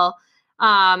Nashville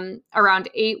around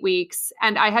 8 weeks.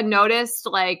 And I had noticed,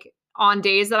 like, on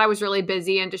days that I was really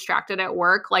busy and distracted at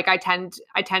work, like I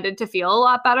tended to feel a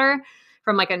lot better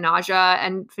from like a nausea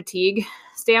and fatigue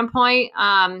standpoint.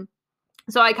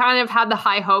 So I kind of had the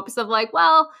high hopes of like,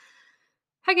 well,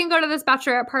 I can go to this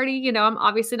bachelorette party. I'm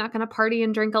obviously not going to party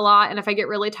and drink a lot. And if I get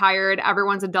really tired,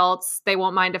 everyone's adults. They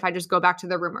won't mind if I just go back to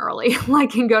the room early,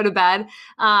 like, and go to bed.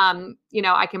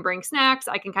 I can bring snacks.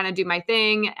 I can kind of do my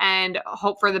thing and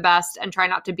hope for the best and try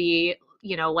not to be,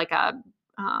 like a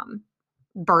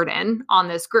burden on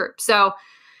this group. So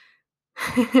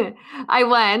I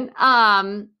went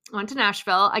to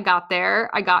Nashville. I got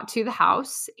there. I got to the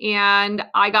house and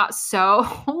I got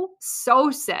so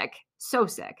sick. So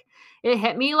sick. It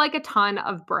hit me like a ton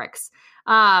of bricks.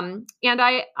 And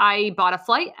I bought a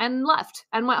flight and left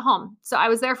and went home. So I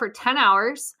was there for 10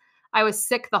 hours. I was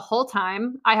sick the whole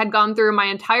time. I had gone through my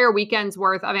entire weekend's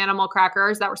worth of animal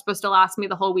crackers that were supposed to last me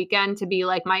the whole weekend to be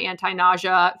like my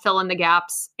anti-nausea, fill in the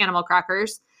gaps animal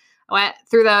crackers. I went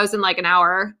through those in like an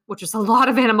hour, which is a lot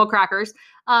of animal crackers.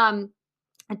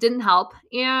 It didn't help.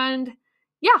 And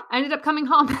yeah, I ended up coming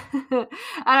home. And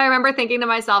I remember thinking to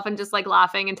myself and just like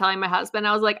laughing and telling my husband,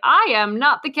 I was like, I am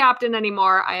not the captain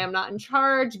anymore. I am not in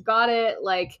charge. Got it.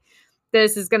 Like,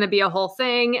 this is going to be a whole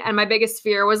thing. And my biggest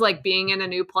fear was like being in a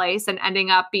new place and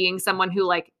ending up being someone who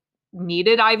like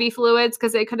needed IV fluids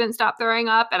because they couldn't stop throwing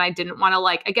up. And I didn't want to,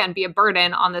 like, again, be a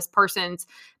burden on this person's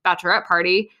bachelorette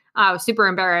party. I was super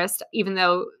embarrassed, even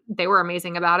though they were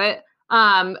amazing about it.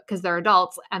 Because they're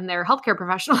adults and they're healthcare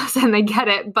professionals and they get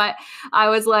it. But I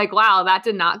was like, wow, that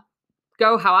did not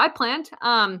go how I planned.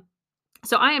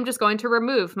 So I am just going to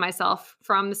remove myself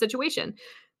from the situation,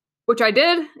 which I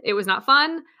did. It was not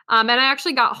fun. And I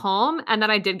actually got home and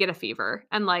then I did get a fever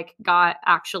and like got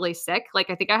actually sick. Like,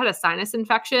 I think I had a sinus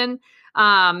infection.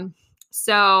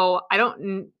 So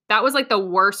that was like the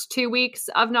worst 2 weeks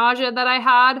of nausea that I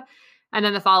had. And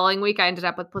then the following week, I ended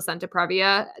up with placenta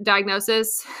previa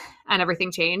diagnosis and everything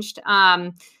changed.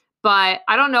 But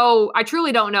I don't know. I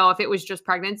truly don't know if it was just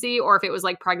pregnancy or if it was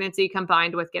like pregnancy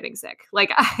combined with getting sick.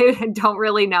 Like, I don't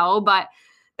really know, but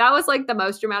that was like the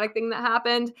most dramatic thing that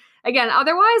happened. Again,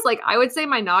 otherwise, like, I would say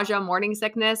my nausea, morning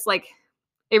sickness, like,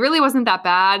 it really wasn't that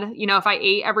bad. If I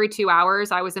ate every 2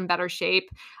 hours, I was in better shape.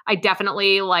 I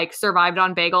definitely like survived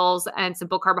on bagels and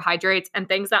simple carbohydrates and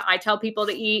things that I tell people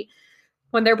to eat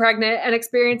when they're pregnant and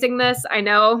experiencing this. I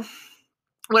know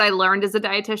what I learned as a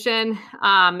dietitian,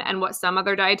 and what some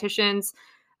other dietitians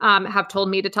have told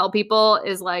me to tell people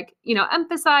is like,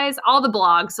 emphasize all the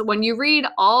blogs. When you read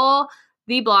all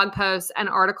the blog posts and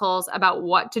articles about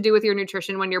what to do with your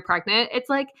nutrition when you're pregnant, it's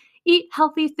like, eat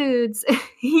healthy foods,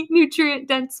 eat nutrient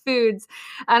dense foods.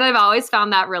 And I've always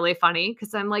found that really funny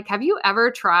because I'm like, have you ever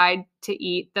tried to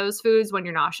eat those foods when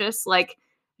you're nauseous? Like,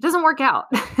 it doesn't work out.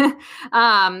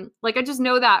 Like I just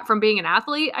know that from being an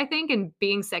athlete, I think, and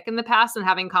being sick in the past and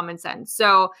having common sense.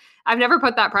 So I've never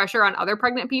put that pressure on other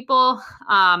pregnant people,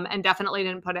 and definitely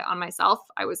didn't put it on myself.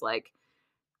 I was like,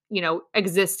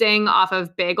 existing off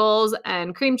of bagels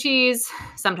and cream cheese,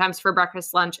 sometimes for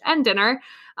breakfast, lunch, and dinner.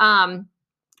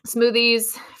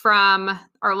 Smoothies from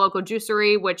our local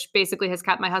juicery, which basically has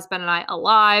kept my husband and I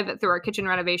alive through our kitchen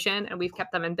renovation, and we've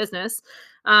kept them in business.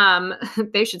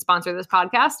 They should sponsor this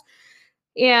podcast.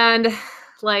 And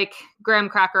like graham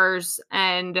crackers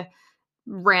and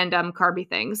random carby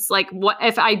things. Like what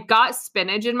if I got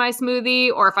spinach in my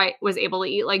smoothie, or if I was able to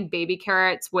eat like baby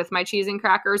carrots with my cheese and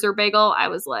crackers or bagel, I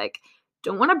was like,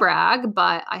 don't want to brag,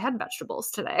 but I had vegetables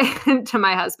today to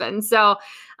my husband. So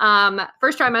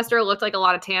first trimester looked like a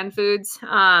lot of tan foods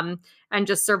and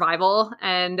just survival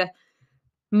and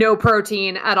no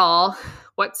protein at all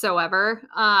whatsoever,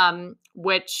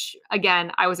 which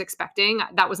again, I was expecting.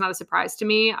 That was not a surprise to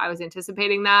me. I was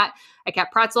anticipating that. I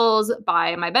kept pretzels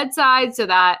by my bedside so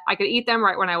that I could eat them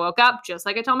right when I woke up, just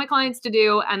like I tell my clients to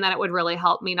do. And then it would really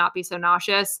help me not be so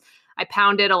nauseous. I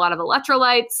pounded a lot of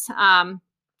electrolytes,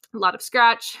 a lot of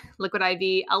Scratch, Liquid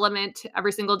IV, Element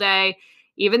every single day,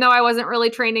 even though I wasn't really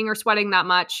training or sweating that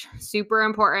much. Super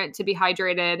important to be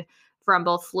hydrated from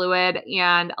both fluid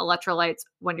and electrolytes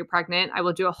when you're pregnant. I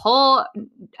will do a whole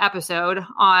episode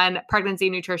on pregnancy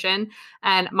nutrition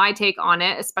and my take on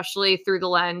it, especially through the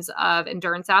lens of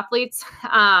endurance athletes,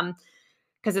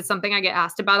 because it's something I get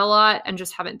asked about a lot and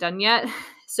just haven't done yet.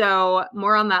 So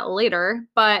more on that later.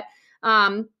 But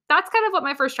that's kind of what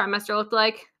my first trimester looked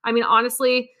like. I mean,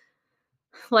 honestly,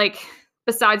 like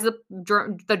besides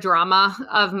the drama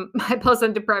of my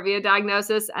placenta previa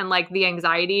diagnosis and like the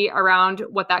anxiety around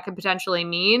what that could potentially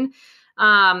mean,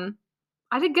 I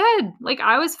did good. Like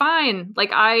I was fine.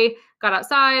 Like I got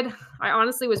outside. I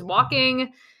honestly was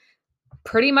walking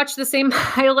pretty much the same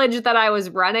mileage that I was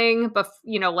running,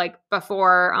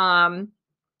 before,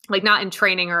 like not in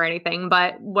training or anything,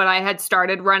 but when I had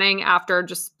started running after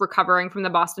just recovering from the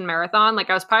Boston Marathon, like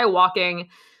I was probably walking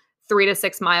 3 to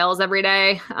 6 miles every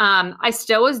day. I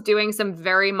still was doing some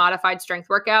very modified strength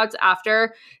workouts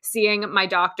after seeing my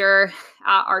doctor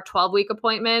at our 12-week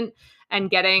appointment and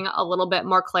getting a little bit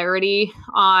more clarity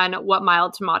on what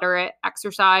mild to moderate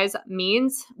exercise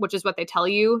means, which is what they tell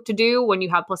you to do when you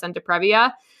have placenta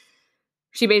previa.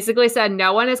 She basically said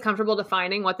no one is comfortable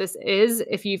defining what this is.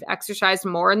 If you've exercised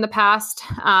more in the past,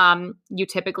 you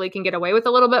typically can get away with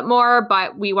a little bit more,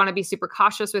 but we want to be super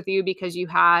cautious with you because you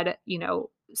had,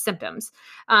 symptoms.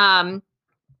 And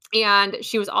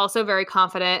she was also very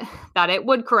confident that it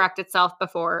would correct itself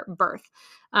before birth,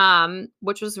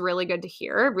 which was really good to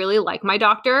hear. Really like my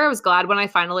doctor. I was glad when I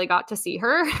finally got to see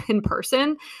her in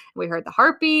person. We heard the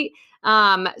heartbeat.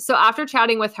 So after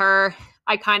chatting with her,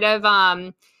 I kind of,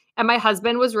 and my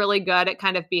husband was really good at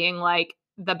kind of being like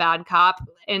the bad cop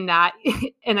in that,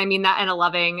 and I mean that in a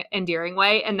loving, endearing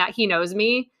way, and that he knows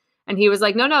me. And he was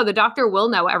like, no, the doctor will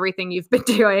know everything you've been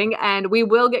doing, and we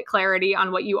will get clarity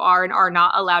on what you are and are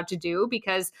not allowed to do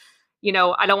because,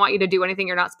 I don't want you to do anything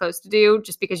you're not supposed to do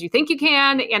just because you think you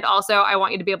can. And also I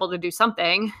want you to be able to do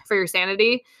something for your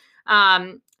sanity.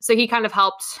 So he kind of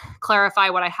helped clarify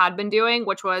what I had been doing,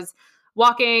 which was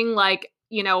walking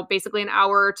basically an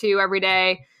hour or two every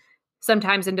day,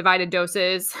 sometimes in divided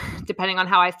doses, depending on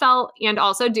how I felt, and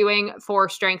also doing 4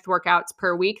 strength workouts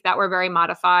per week that were very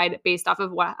modified based off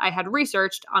of what I had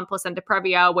researched on placenta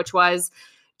previa, which was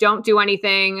don't do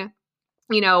anything,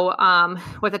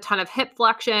 with a ton of hip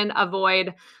flexion,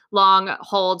 avoid long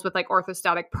holds with like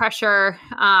orthostatic pressure,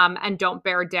 and don't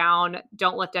bear down,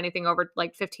 don't lift anything over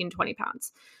like 15, 20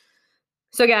 pounds.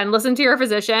 So again, listen to your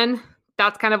physician.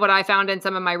 That's kind of what I found in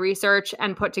some of my research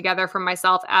and put together for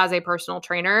myself as a personal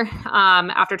trainer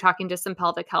after talking to some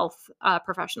pelvic health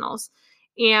professionals.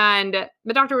 And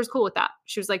the doctor was cool with that.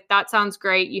 She was like, that sounds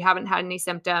great. You haven't had any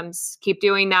symptoms. Keep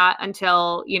doing that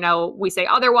until, we say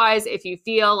otherwise. If you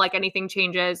feel like anything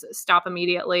changes, stop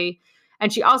immediately.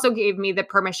 And she also gave me the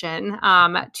permission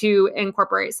to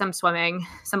incorporate some swimming,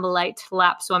 some light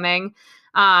lap swimming,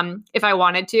 if I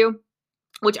wanted to,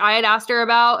 which I had asked her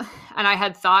about and I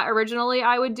had thought originally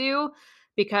I would do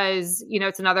because,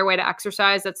 it's another way to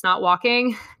exercise that's not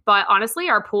walking. But honestly,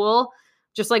 our pool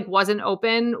just wasn't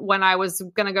open when I was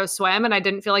going to go swim, and I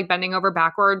didn't feel like bending over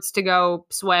backwards to go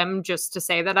swim just to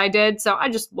say that I did. So I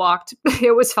just walked.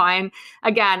 It was fine.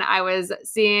 Again, I was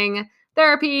seeing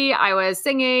therapy. I was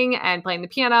singing and playing the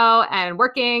piano and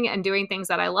working and doing things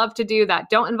that I love to do that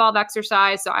don't involve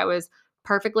exercise. So I was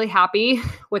perfectly happy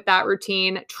with that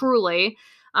routine, truly,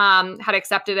 had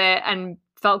accepted it and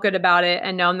felt good about it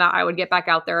and known that I would get back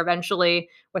out there eventually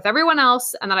with everyone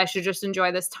else and that I should just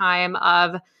enjoy this time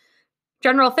of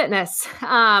general fitness.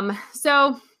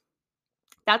 So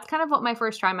that's kind of what my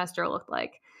first trimester looked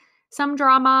like. Some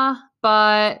drama,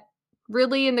 but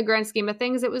really in the grand scheme of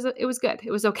things, it was good.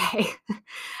 It was okay.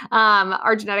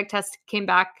 Our genetic test came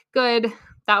back good.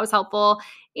 That was helpful.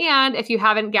 And if you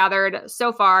haven't gathered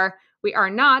so far, we are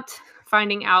not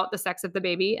finding out the sex of the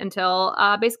baby until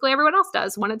basically everyone else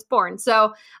does when it's born.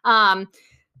 So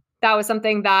that was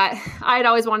something that I had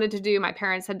always wanted to do. My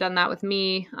parents had done that with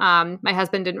me. My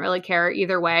husband didn't really care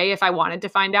either way. If I wanted to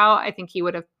find out, I think he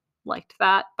would have liked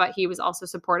that, but he was also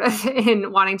supportive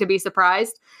in wanting to be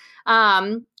surprised.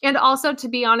 And also, to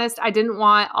be honest, I didn't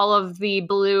want all of the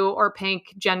blue or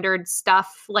pink gendered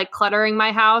stuff like cluttering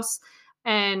my house.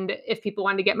 And if people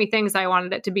wanted to get me things, I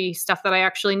wanted it to be stuff that I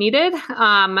actually needed,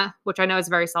 which I know is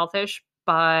very selfish,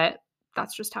 but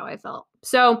that's just how I felt.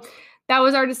 So that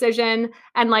was our decision.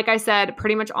 And like I said,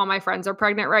 pretty much all my friends are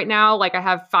pregnant right now. Like I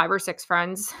have 5 or 6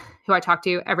 friends who I talk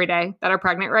to every day that are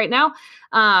pregnant right now.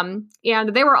 And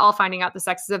they were all finding out the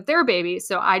sexes of their babies.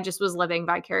 So I just was living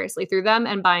vicariously through them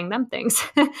and buying them things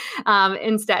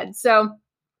instead. So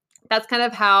that's kind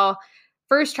of how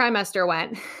first trimester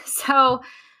went. So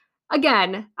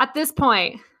again, at this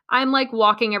point, I'm like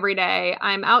walking every day.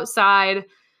 I'm outside.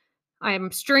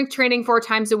 I'm strength training 4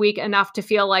 times a week, enough to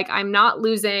feel like I'm not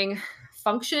losing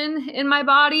function in my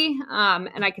body.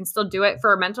 And I can still do it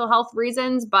for mental health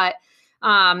reasons. But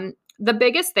the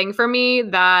biggest thing for me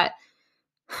that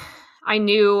I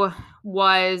knew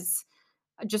was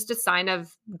just a sign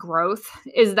of growth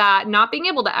is that not being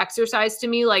able to exercise, to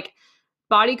me, like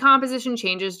body composition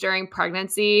changes during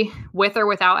pregnancy with or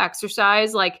without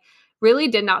exercise, like really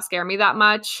did not scare me that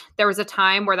much. There was a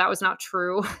time where that was not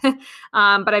true. But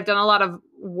I've done a lot of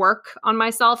work on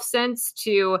myself since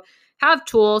to have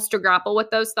tools to grapple with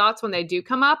those thoughts when they do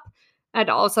come up, and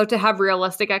also to have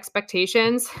realistic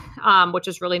expectations, which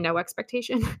is really no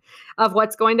expectation of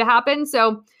what's going to happen.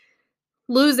 So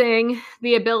losing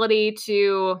the ability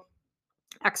to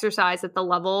exercise at the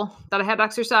level that I had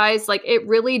exercised, like it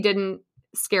really didn't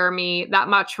scare me that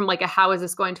much from like a how is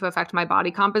this going to affect my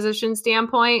body composition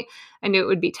standpoint. I knew it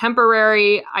would be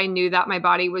temporary. I knew that my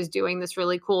body was doing this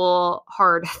really cool,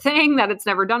 hard thing that it's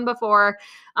never done before,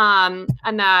 and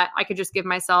that I could just give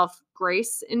myself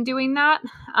grace in doing that.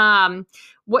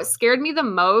 What scared me the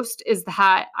most is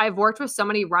that I've worked with so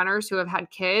many runners who have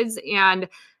had kids, and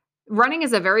running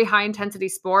is a very high intensity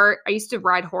sport. I used to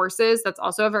ride horses. That's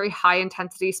also a very high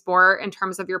intensity sport in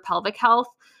terms of your pelvic health.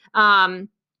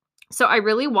 So I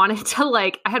really wanted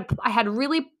to I had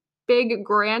really big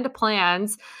grand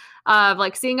plans of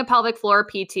like seeing a pelvic floor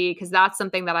PT, because that's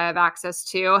something that I have access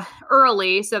to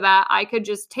early so that I could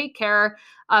just take care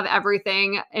of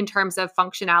everything in terms of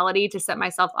functionality to set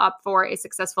myself up for a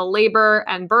successful labor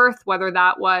and birth, whether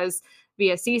that was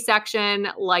via C-section,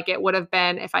 like it would have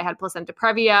been if I had placenta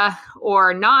previa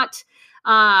or not.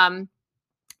 And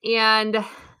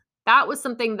that was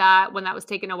something that when that was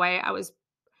taken away, I was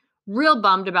real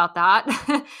bummed about that.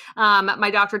 My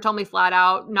doctor told me flat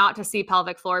out not to see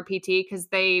pelvic floor PT because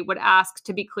they would ask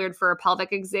to be cleared for a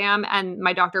pelvic exam, and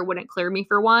my doctor wouldn't clear me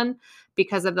for one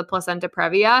because of the placenta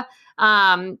previa.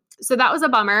 So that was a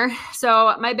bummer.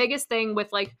 So my biggest thing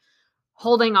with like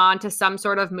holding on to some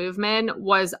sort of movement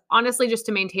was honestly just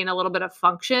to maintain a little bit of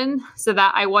function so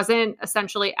that I wasn't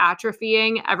essentially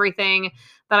atrophying everything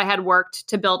that I had worked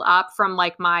to build up from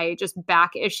like my just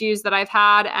back issues that I've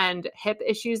had and hip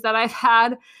issues that I've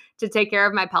had to take care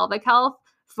of my pelvic health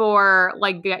for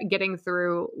like getting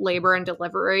through labor and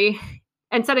delivery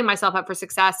and setting myself up for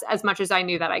success as much as I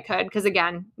knew that I could. Because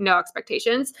again, no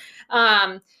expectations.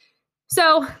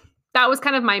 So that was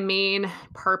kind of my main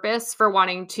purpose for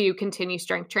wanting to continue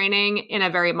strength training in a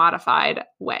very modified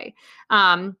way,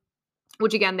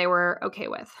 which again, they were okay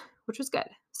with, which was good.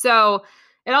 So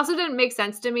it also didn't make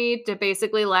sense to me to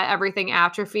basically let everything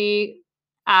atrophy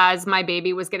as my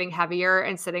baby was getting heavier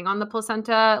and sitting on the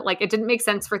placenta. Like it didn't make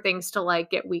sense for things to like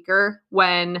get weaker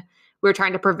when we were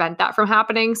trying to prevent that from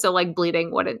happening. So like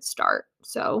bleeding wouldn't start.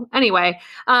 So anyway,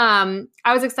 I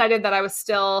was excited that I was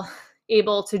still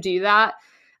able to do that.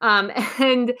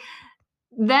 And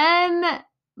then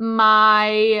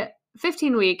my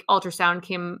 15-week ultrasound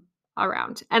came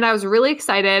around, and I was really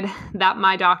excited that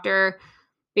my doctor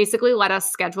basically let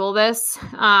us schedule this.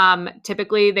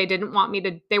 Typically they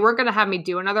weren't going to have me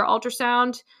do another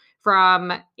ultrasound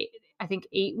from, I think,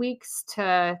 8 weeks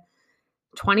to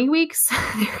 20 weeks.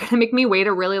 They're going to make me wait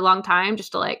a really long time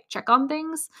just to like check on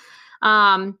things.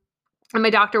 And my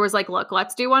doctor was like, look,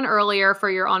 let's do one earlier for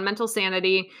your own mental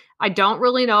sanity. I don't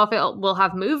really know if it will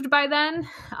have moved by then.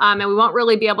 And we won't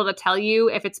really be able to tell you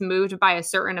if it's moved by a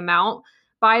certain amount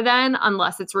by then,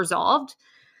 unless it's resolved.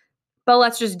 But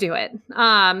let's just do it.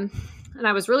 And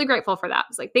I was really grateful for that. I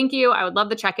was like, thank you. I would love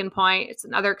the check-in point. It's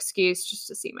another excuse just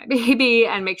to see my baby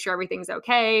and make sure everything's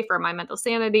okay for my mental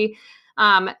sanity.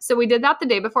 So we did that the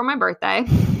day before my birthday.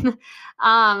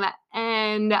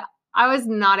 And I was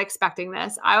not expecting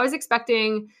this. I was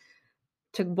expecting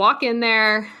to walk in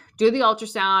there, do the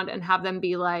ultrasound, and have them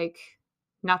be like,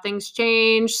 nothing's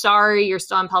changed. Sorry, you're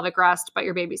still on pelvic rest, but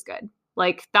your baby's good.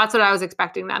 Like, that's what I was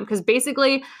expecting them. Because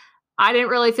basically, I didn't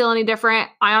really feel any different.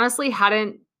 I honestly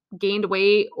hadn't gained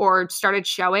weight or started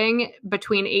showing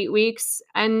between 8 weeks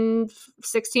and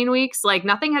 16 weeks. Like,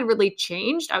 nothing had really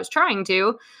changed. I was trying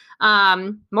to.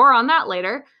 More on that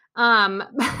later.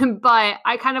 But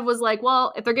I kind of was like,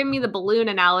 well, if they're giving me the balloon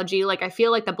analogy, like I feel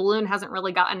like the balloon hasn't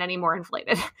really gotten any more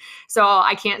inflated. So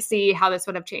I can't see how this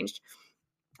would have changed.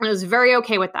 And I was very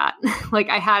okay with that. Like,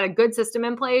 I had a good system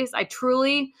in place. I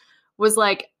truly was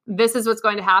like, this is what's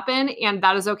going to happen. And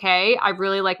that is okay. I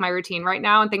really like my routine right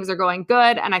now and things are going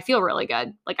good. And I feel really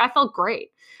good. Like, I felt great.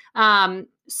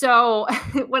 So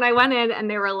when I went in and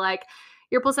they were like,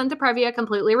 your placenta previa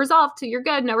completely resolved, so you're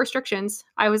good, no restrictions.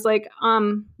 I was like,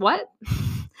 what?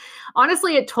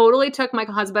 Honestly, it totally took my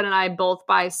husband and I both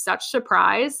by such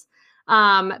surprise.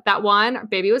 That one,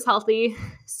 baby was healthy,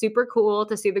 super cool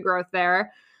to see the growth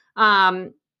there.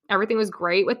 Everything was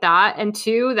great with that. And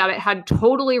two, that it had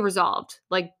totally resolved,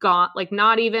 like gone, like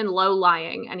not even low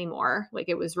lying anymore. Like,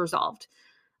 it was resolved.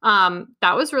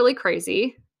 That was really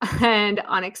crazy and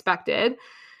unexpected.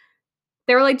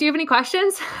 They were like, do you have any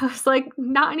questions? I was like,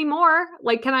 not anymore.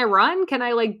 Like, can I run? Can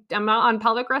I I'm not on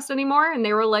pelvic rest anymore. And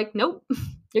they were like, nope,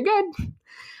 you're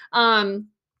good.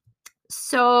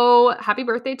 So happy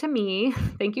birthday to me.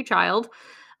 Thank you, child.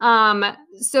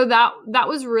 So that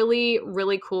was really,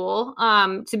 really cool.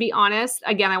 To be honest,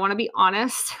 again, I want to be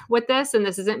honest with this, and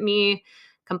this isn't me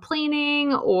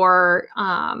complaining or,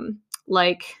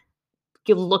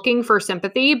 looking for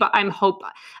sympathy, but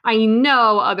I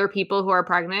know other people who are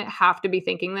pregnant have to be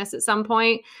thinking this at some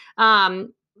point.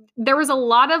 There was a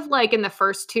lot of in the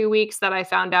first 2 weeks that I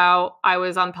found out I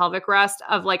was on pelvic rest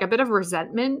of a bit of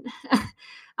resentment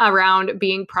around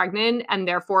being pregnant and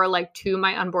therefore to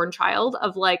my unborn child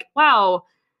of wow,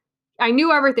 I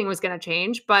knew everything was going to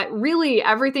change, but really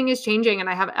everything is changing and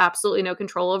I have absolutely no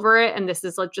control over it. And this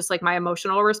is just my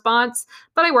emotional response,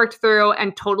 but I worked through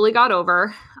and totally got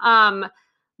over.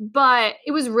 But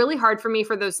it was really hard for me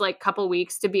for those couple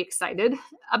weeks to be excited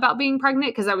about being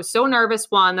pregnant because I was so nervous,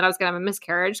 one, that I was going to have a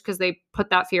miscarriage because they put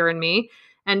that fear in me.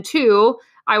 And two,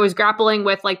 I was grappling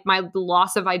with my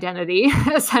loss of identity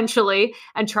essentially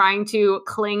and trying to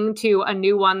cling to a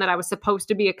new one that I was supposed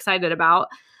to be excited about.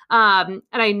 And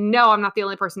I know I'm not the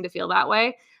only person to feel that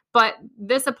way, but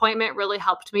this appointment really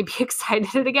helped me be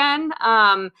excited again.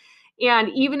 And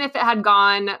even if it had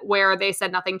gone where they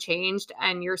said nothing changed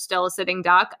and you're still a sitting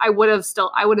duck, I would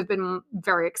have been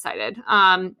very excited.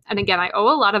 And again, I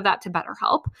owe a lot of that to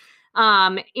BetterHelp.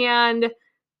 And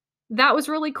that was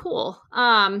really cool.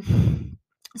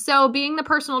 So being the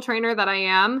personal trainer that I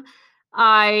am,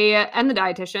 and the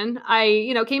dietitian,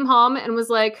 I came home and was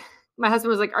like, my husband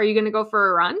was like, are you going to go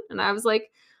for a run? And I was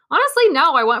like, honestly,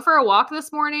 no, I went for a walk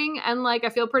this morning and I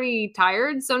feel pretty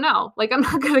tired. So no, I'm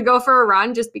not going to go for a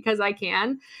run just because I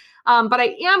can. But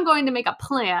I am going to make a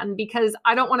plan because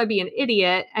I don't want to be an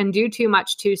idiot and do too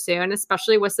much too soon,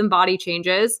 especially with some body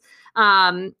changes.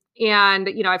 And,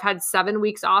 I've had 7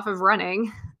 weeks off of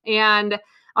running and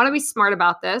I want to be smart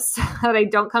about this, that I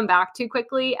don't come back too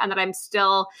quickly and that I'm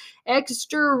still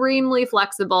extremely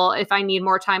flexible if I need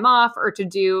more time off or to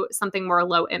do something more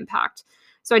low impact.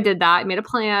 So I did that. I made a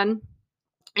plan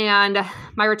and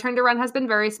my return to run has been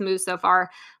very smooth so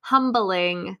far.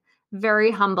 Humbling,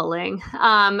 very humbling.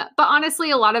 But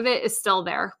honestly, a lot of it is still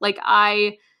there.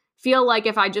 I feel like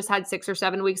if I just had 6 or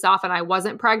 7 weeks off and I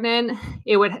wasn't pregnant,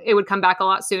 it would come back a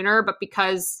lot sooner. But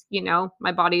because,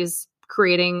 my body's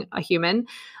creating a human.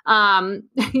 I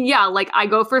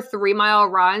go for 3-mile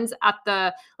runs at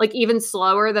the even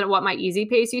slower than what my easy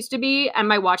pace used to be. And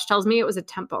my watch tells me it was a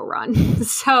tempo run.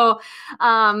 So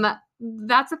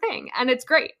that's a thing. And it's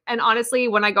great. And honestly,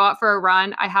 when I go out for a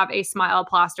run, I have a smile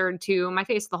plastered to my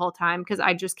face the whole time because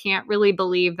I just can't really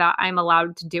believe that I'm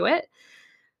allowed to do it.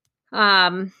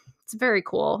 It's very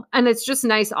cool. And it's just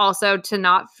nice also to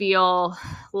not feel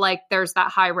like there's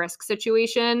that high risk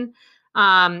situation.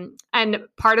 And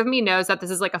part of me knows that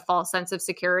this is like a false sense of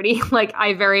security. Like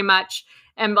I very much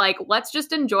am like, let's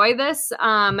just enjoy this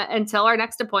until our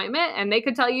next appointment. And they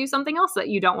could tell you something else that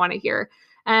you don't want to hear,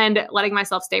 and letting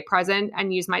myself stay present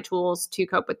and use my tools to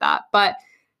cope with that. But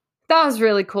that was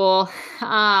really cool.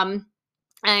 I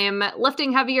am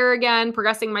lifting heavier again,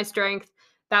 progressing my strength.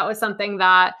 That was something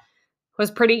that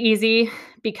was pretty easy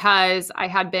because I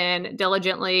had been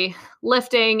diligently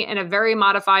lifting in a very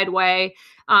modified way.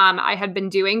 I had been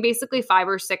doing basically 5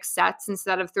 or 6 sets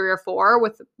instead of 3 or 4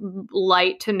 with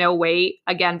light to no weight.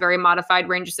 Again, very modified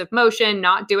ranges of motion,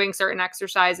 not doing certain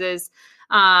exercises.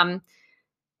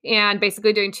 And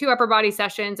basically doing 2 upper body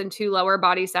sessions and 2 lower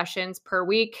body sessions per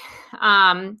week.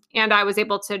 And I was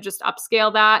able to just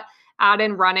upscale that, add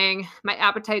in running. My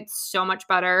appetite's so much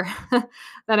better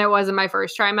than it was in my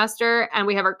first trimester. And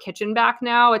we have our kitchen back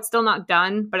now. It's still not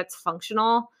done, but it's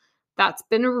functional. That's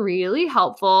been really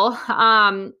helpful.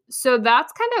 So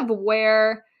that's kind of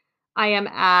where I am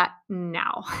at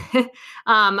now.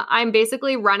 I'm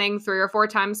basically running 3 or 4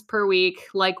 times per week,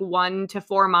 like 1 to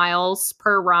 4 miles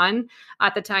per run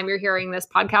at the time you're hearing this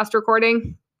podcast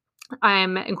recording.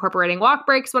 I'm incorporating walk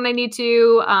breaks when I need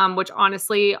to, which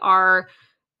honestly are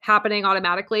happening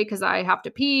automatically because I have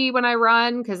to pee when I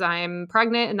run because I'm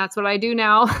pregnant and that's what I do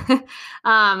now.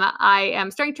 I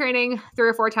am strength training 3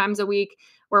 or 4 times a week.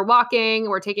 We're walking,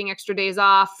 we're taking extra days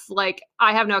off. Like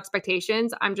I have no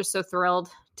expectations. I'm just so thrilled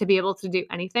to be able to do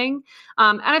anything.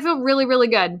 And I feel really, really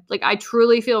good. Like I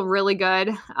truly feel really good.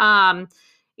 And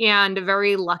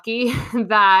very lucky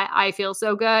that I feel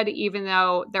so good, even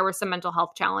though there were some mental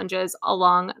health challenges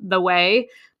along the way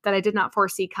that I did not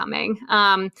foresee coming.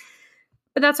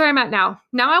 But that's where I'm at now.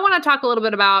 Now I want to talk a little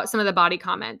bit about some of the body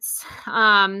comments.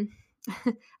 I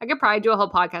could probably do a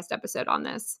whole podcast episode on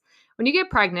this. When you get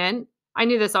pregnant, I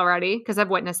knew this already because I've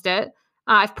witnessed it.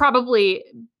 I've probably,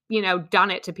 done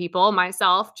it to people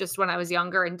myself just when I was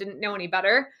younger and didn't know any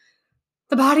better.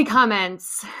 The body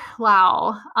comments.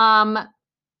 Wow.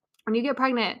 When you get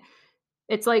pregnant,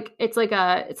 it's like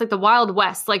the Wild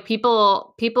West. Like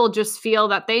people just feel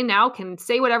that they now can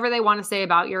say whatever they want to say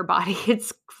about your body.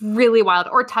 It's really wild,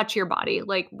 or touch your body,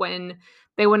 like when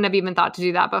they wouldn't have even thought to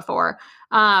do that before.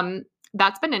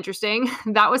 That's been interesting.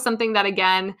 That was something that,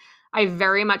 again, I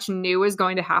very much knew was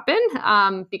going to happen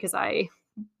because I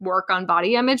work on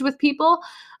body image with people.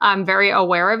 I'm very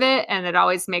aware of it, and it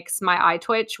always makes my eye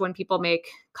twitch when people make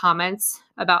comments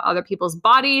about other people's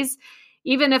bodies,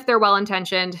 even if they're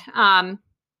well-intentioned.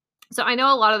 So I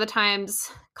know a lot of the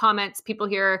times comments people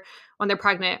hear when they're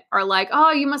pregnant are like,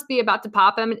 oh, you must be about to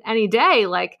pop them any day.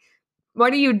 Like,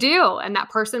 what do you do? And that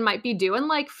person might be doing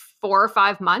like 4 or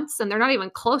 5 months and they're not even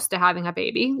close to having a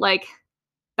baby. Like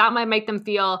that might make them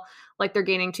feel like they're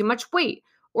gaining too much weight,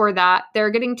 or that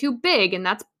they're getting too big and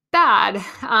that's bad.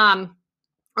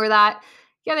 Or that,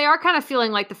 yeah, they are kind of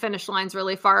feeling like the finish line's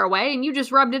really far away and you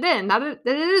just rubbed it in. That it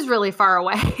is really far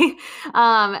away.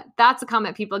 That's a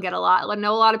comment people get a lot. I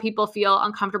know a lot of people feel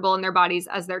uncomfortable in their bodies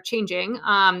as they're changing.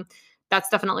 That's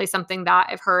definitely something that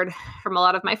I've heard from a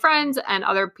lot of my friends and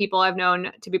other people I've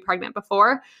known to be pregnant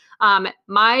before.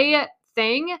 My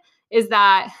thing is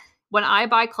that when I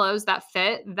buy clothes that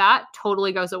fit, that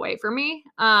totally goes away for me.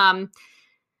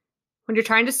 When you're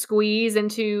trying to squeeze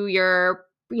into your,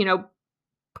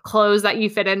 clothes that you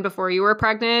fit in before you were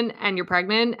pregnant and you're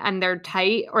pregnant and they're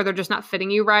tight, or they're just not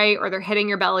fitting you right, or they're hitting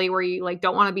your belly where you like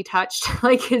don't want to be touched.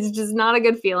 Like it's just not a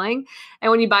good feeling. And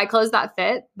when you buy clothes that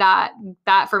fit, that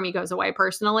for me goes away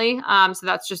personally. So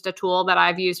that's just a tool that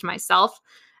I've used myself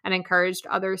and encouraged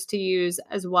others to use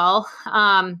as well.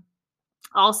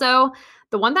 Also,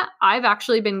 the one that I've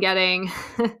actually been getting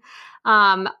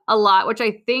a lot, which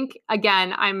I think,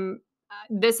 again,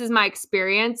 this is my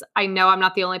experience. I know I'm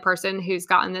not the only person who's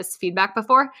gotten this feedback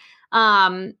before,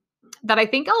 that I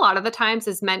think a lot of the times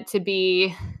is meant to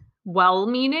be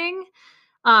well-meaning,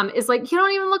 is like, you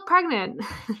don't even look pregnant.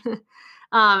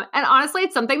 And honestly,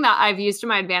 it's something that I've used to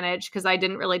my advantage because I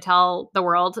didn't really tell the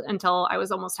world until I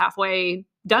was almost halfway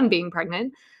done being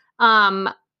pregnant.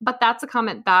 But that's a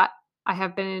comment that I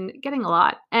have been getting a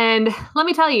lot. And let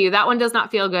me tell you, that one does not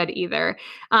feel good either.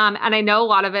 And I know a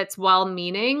lot of it's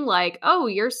well-meaning, like, oh,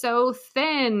 you're so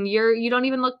thin, you don't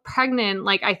even look pregnant.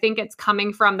 Like, I think it's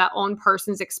coming from that own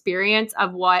person's experience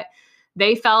of what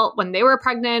they felt when they were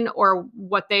pregnant, or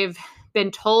what they've been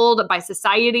told by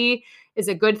society is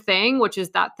a good thing, which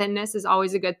is that thinness is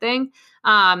always a good thing.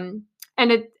 And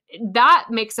that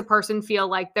makes a person feel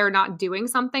like they're not doing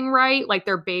something right, like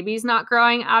their baby's not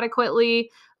growing adequately.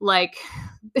 Like,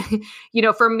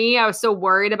 for me, I was so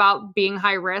worried about being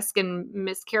high risk and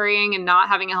miscarrying and not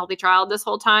having a healthy child this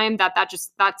whole time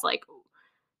that's like,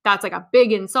 that's like a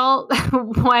big insult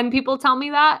when people tell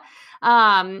me that.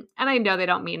 And I know they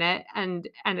don't mean it, and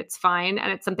it's fine.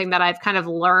 And it's something that I've kind of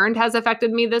learned has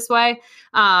affected me this way.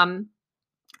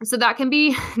 So that can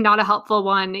be not a helpful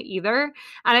one either.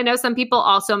 And I know some people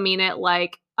also mean it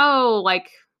like, oh, like,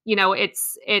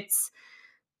 it's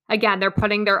again, they're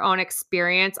putting their own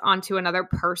experience onto another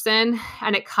person.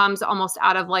 And it comes almost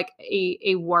out of like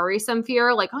a worrisome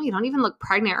fear, like, oh, you don't even look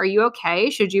pregnant. Are you okay?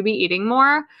 Should you be eating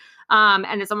more?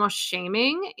 And it's almost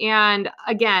shaming. And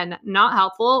again, not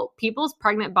helpful. People's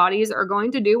pregnant bodies are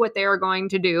going to do what they are going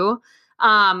to do.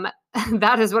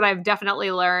 That is what I've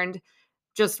definitely learned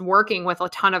just working with a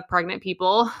ton of pregnant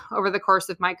people over the course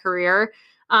of my career.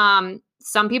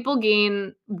 Some people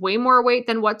gain way more weight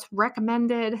than what's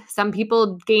recommended. Some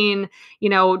people gain,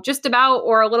 just about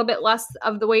or a little bit less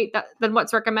of the weight than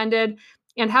what's recommended,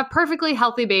 and have perfectly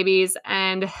healthy babies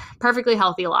and perfectly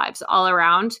healthy lives all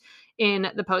around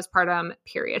in the postpartum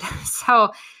period.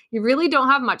 So you really don't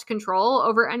have much control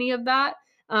over any of that.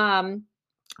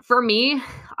 For me,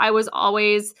 I was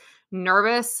always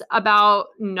nervous about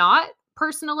not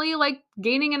personally like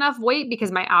gaining enough weight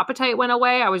because my appetite went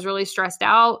away. I was really stressed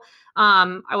out.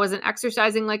 I wasn't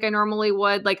exercising like I normally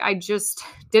would. Like I just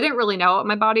didn't really know what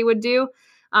my body would do.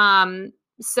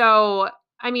 So,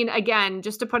 I mean, again,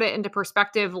 just to put it into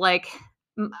perspective, like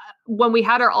when we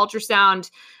had our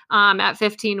ultrasound at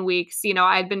 15 weeks,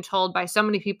 I had been told by so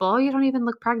many people, oh, you don't even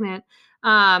look pregnant.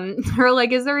 Or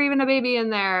like, is there even a baby in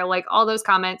there? Like all those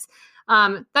comments.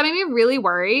 That made me really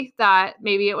worry that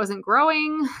maybe it wasn't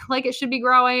growing like it should be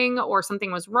growing or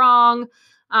something was wrong.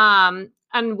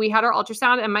 And we had our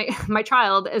ultrasound and my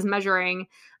child is measuring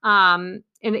in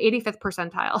the 85th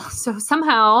percentile. So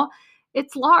somehow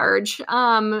it's large,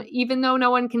 even though no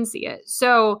one can see it.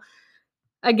 So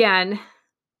again,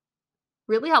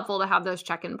 really helpful to have those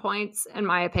check-in points, in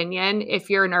my opinion, if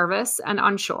you're nervous and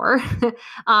unsure.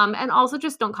 And also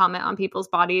just don't comment on people's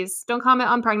bodies. Don't comment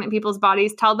on pregnant people's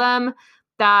bodies. Tell them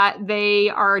that they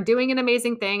are doing an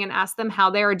amazing thing and ask them how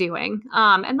they are doing.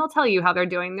 And they'll tell you how they're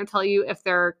doing. They'll tell you if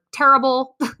they're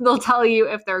terrible. They'll tell you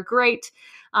if they're great,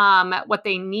 what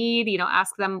they need.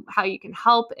 Ask them how you can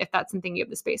help if that's something you have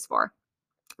the space for.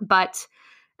 But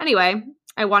anyway,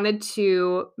 I wanted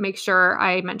to make sure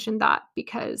I mentioned that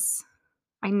because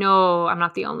I know I'm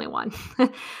not the only one.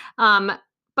 But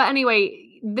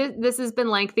anyway, this has been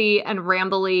lengthy and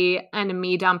rambly and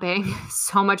me dumping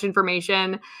so much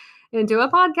information into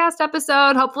a podcast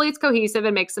episode. Hopefully it's cohesive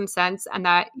and makes some sense and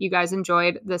that you guys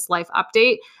enjoyed this life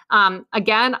update.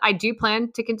 Again, I do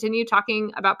plan to continue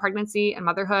talking about pregnancy and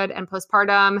motherhood and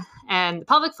postpartum and the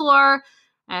pelvic floor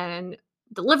and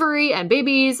delivery and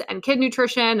babies and kid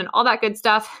nutrition and all that good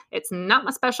stuff. It's not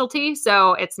my specialty,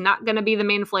 so it's not going to be the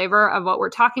main flavor of what we're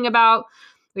talking about.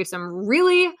 We have some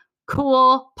really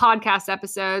cool podcast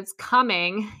episodes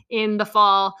coming in the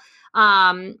fall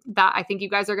that I think you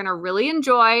guys are going to really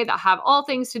enjoy, that have all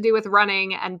things to do with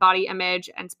running and body image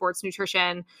and sports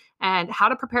nutrition and how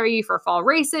to prepare you for fall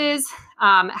races,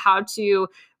 how to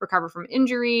recover from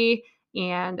injury,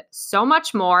 and so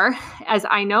much more as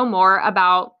I know more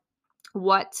about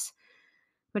what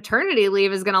maternity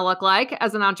leave is going to look like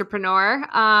as an entrepreneur.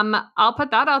 I'll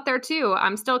put that out there too.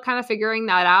 I'm still kind of figuring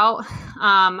that out.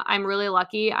 I'm really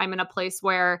lucky. I'm in a place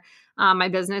where my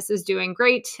business is doing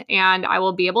great and I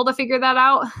will be able to figure that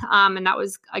out. And that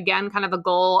was, again, kind of a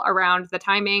goal around the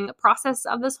timing process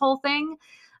of this whole thing.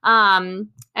 And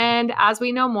as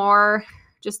we know more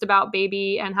just about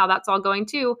baby and how that's all going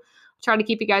too, try to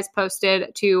keep you guys posted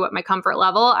to my comfort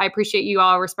level. I appreciate you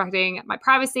all respecting my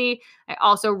privacy. I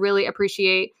also really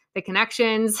appreciate the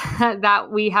connections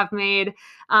that we have made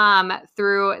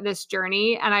through this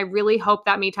journey. And I really hope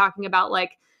that me talking about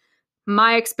like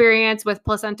my experience with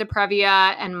placenta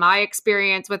previa and my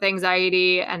experience with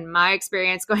anxiety and my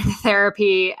experience going to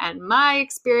therapy and my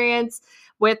experience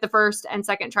with the first and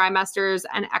second trimesters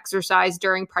and exercise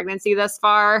during pregnancy thus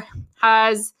far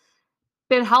has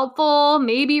been helpful,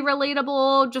 maybe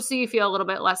relatable, just so you feel a little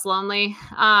bit less lonely.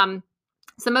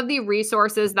 Some of the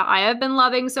resources that I have been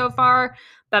loving so far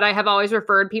that I have always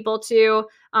referred people to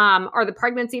are the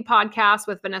pregnancy podcast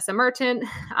with Vanessa Merton.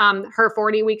 Her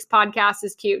 40 weeks podcast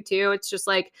is cute too. It's just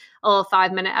like a little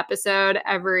 5-minute episode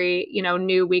every,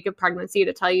 new week of pregnancy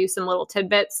to tell you some little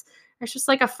tidbits. It's just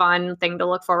like a fun thing to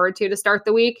look forward to start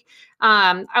the week.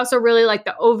 I also really like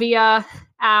the Ovia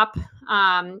app,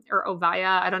 or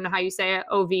Ovia. I don't know how you say it.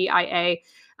 Ovia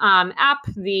app.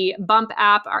 The Bump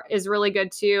app is really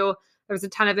good too. There's a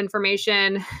ton of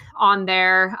information on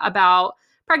there about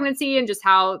pregnancy and just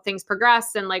how things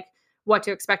progress and like what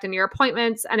to expect in your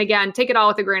appointments. And again, take it all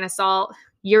with a grain of salt.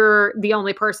 You're the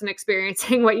only person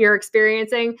experiencing what you're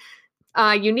experiencing.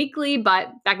 uniquely,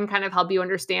 but that can kind of help you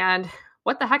understand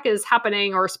what the heck is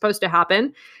happening or supposed to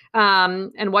happen,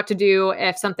 and what to do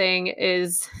if something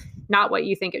is not what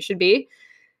you think it should be.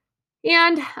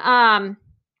 And I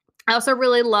also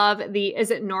really love the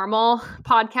Is It Normal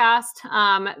podcast.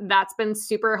 That's been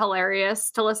super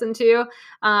hilarious to listen to.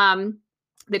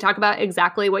 They talk about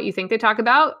exactly what you think they talk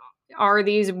about. Are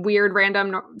these weird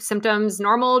random symptoms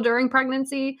normal during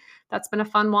pregnancy? That's been a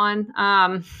fun one.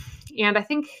 And I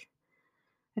think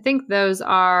those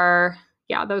are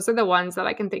the ones that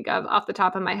I can think of off the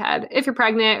top of my head. If you're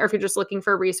pregnant or if you're just looking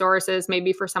for resources,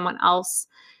 maybe for someone else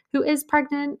who is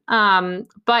pregnant.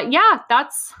 But yeah,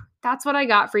 that's what I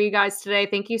got for you guys today.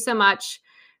 Thank you so much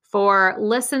for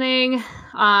listening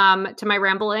to my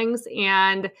ramblings.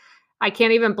 And I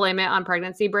can't even blame it on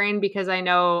pregnancy brain because I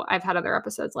know I've had other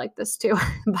episodes like this too.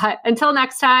 But until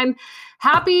next time,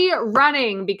 happy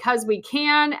running because we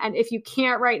can. And if you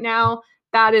can't right now,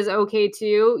 that is okay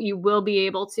too. You will be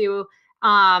able to.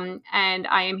 And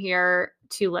I am here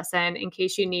to listen in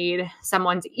case you need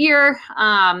someone's ear.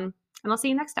 And I'll see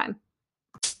you next time.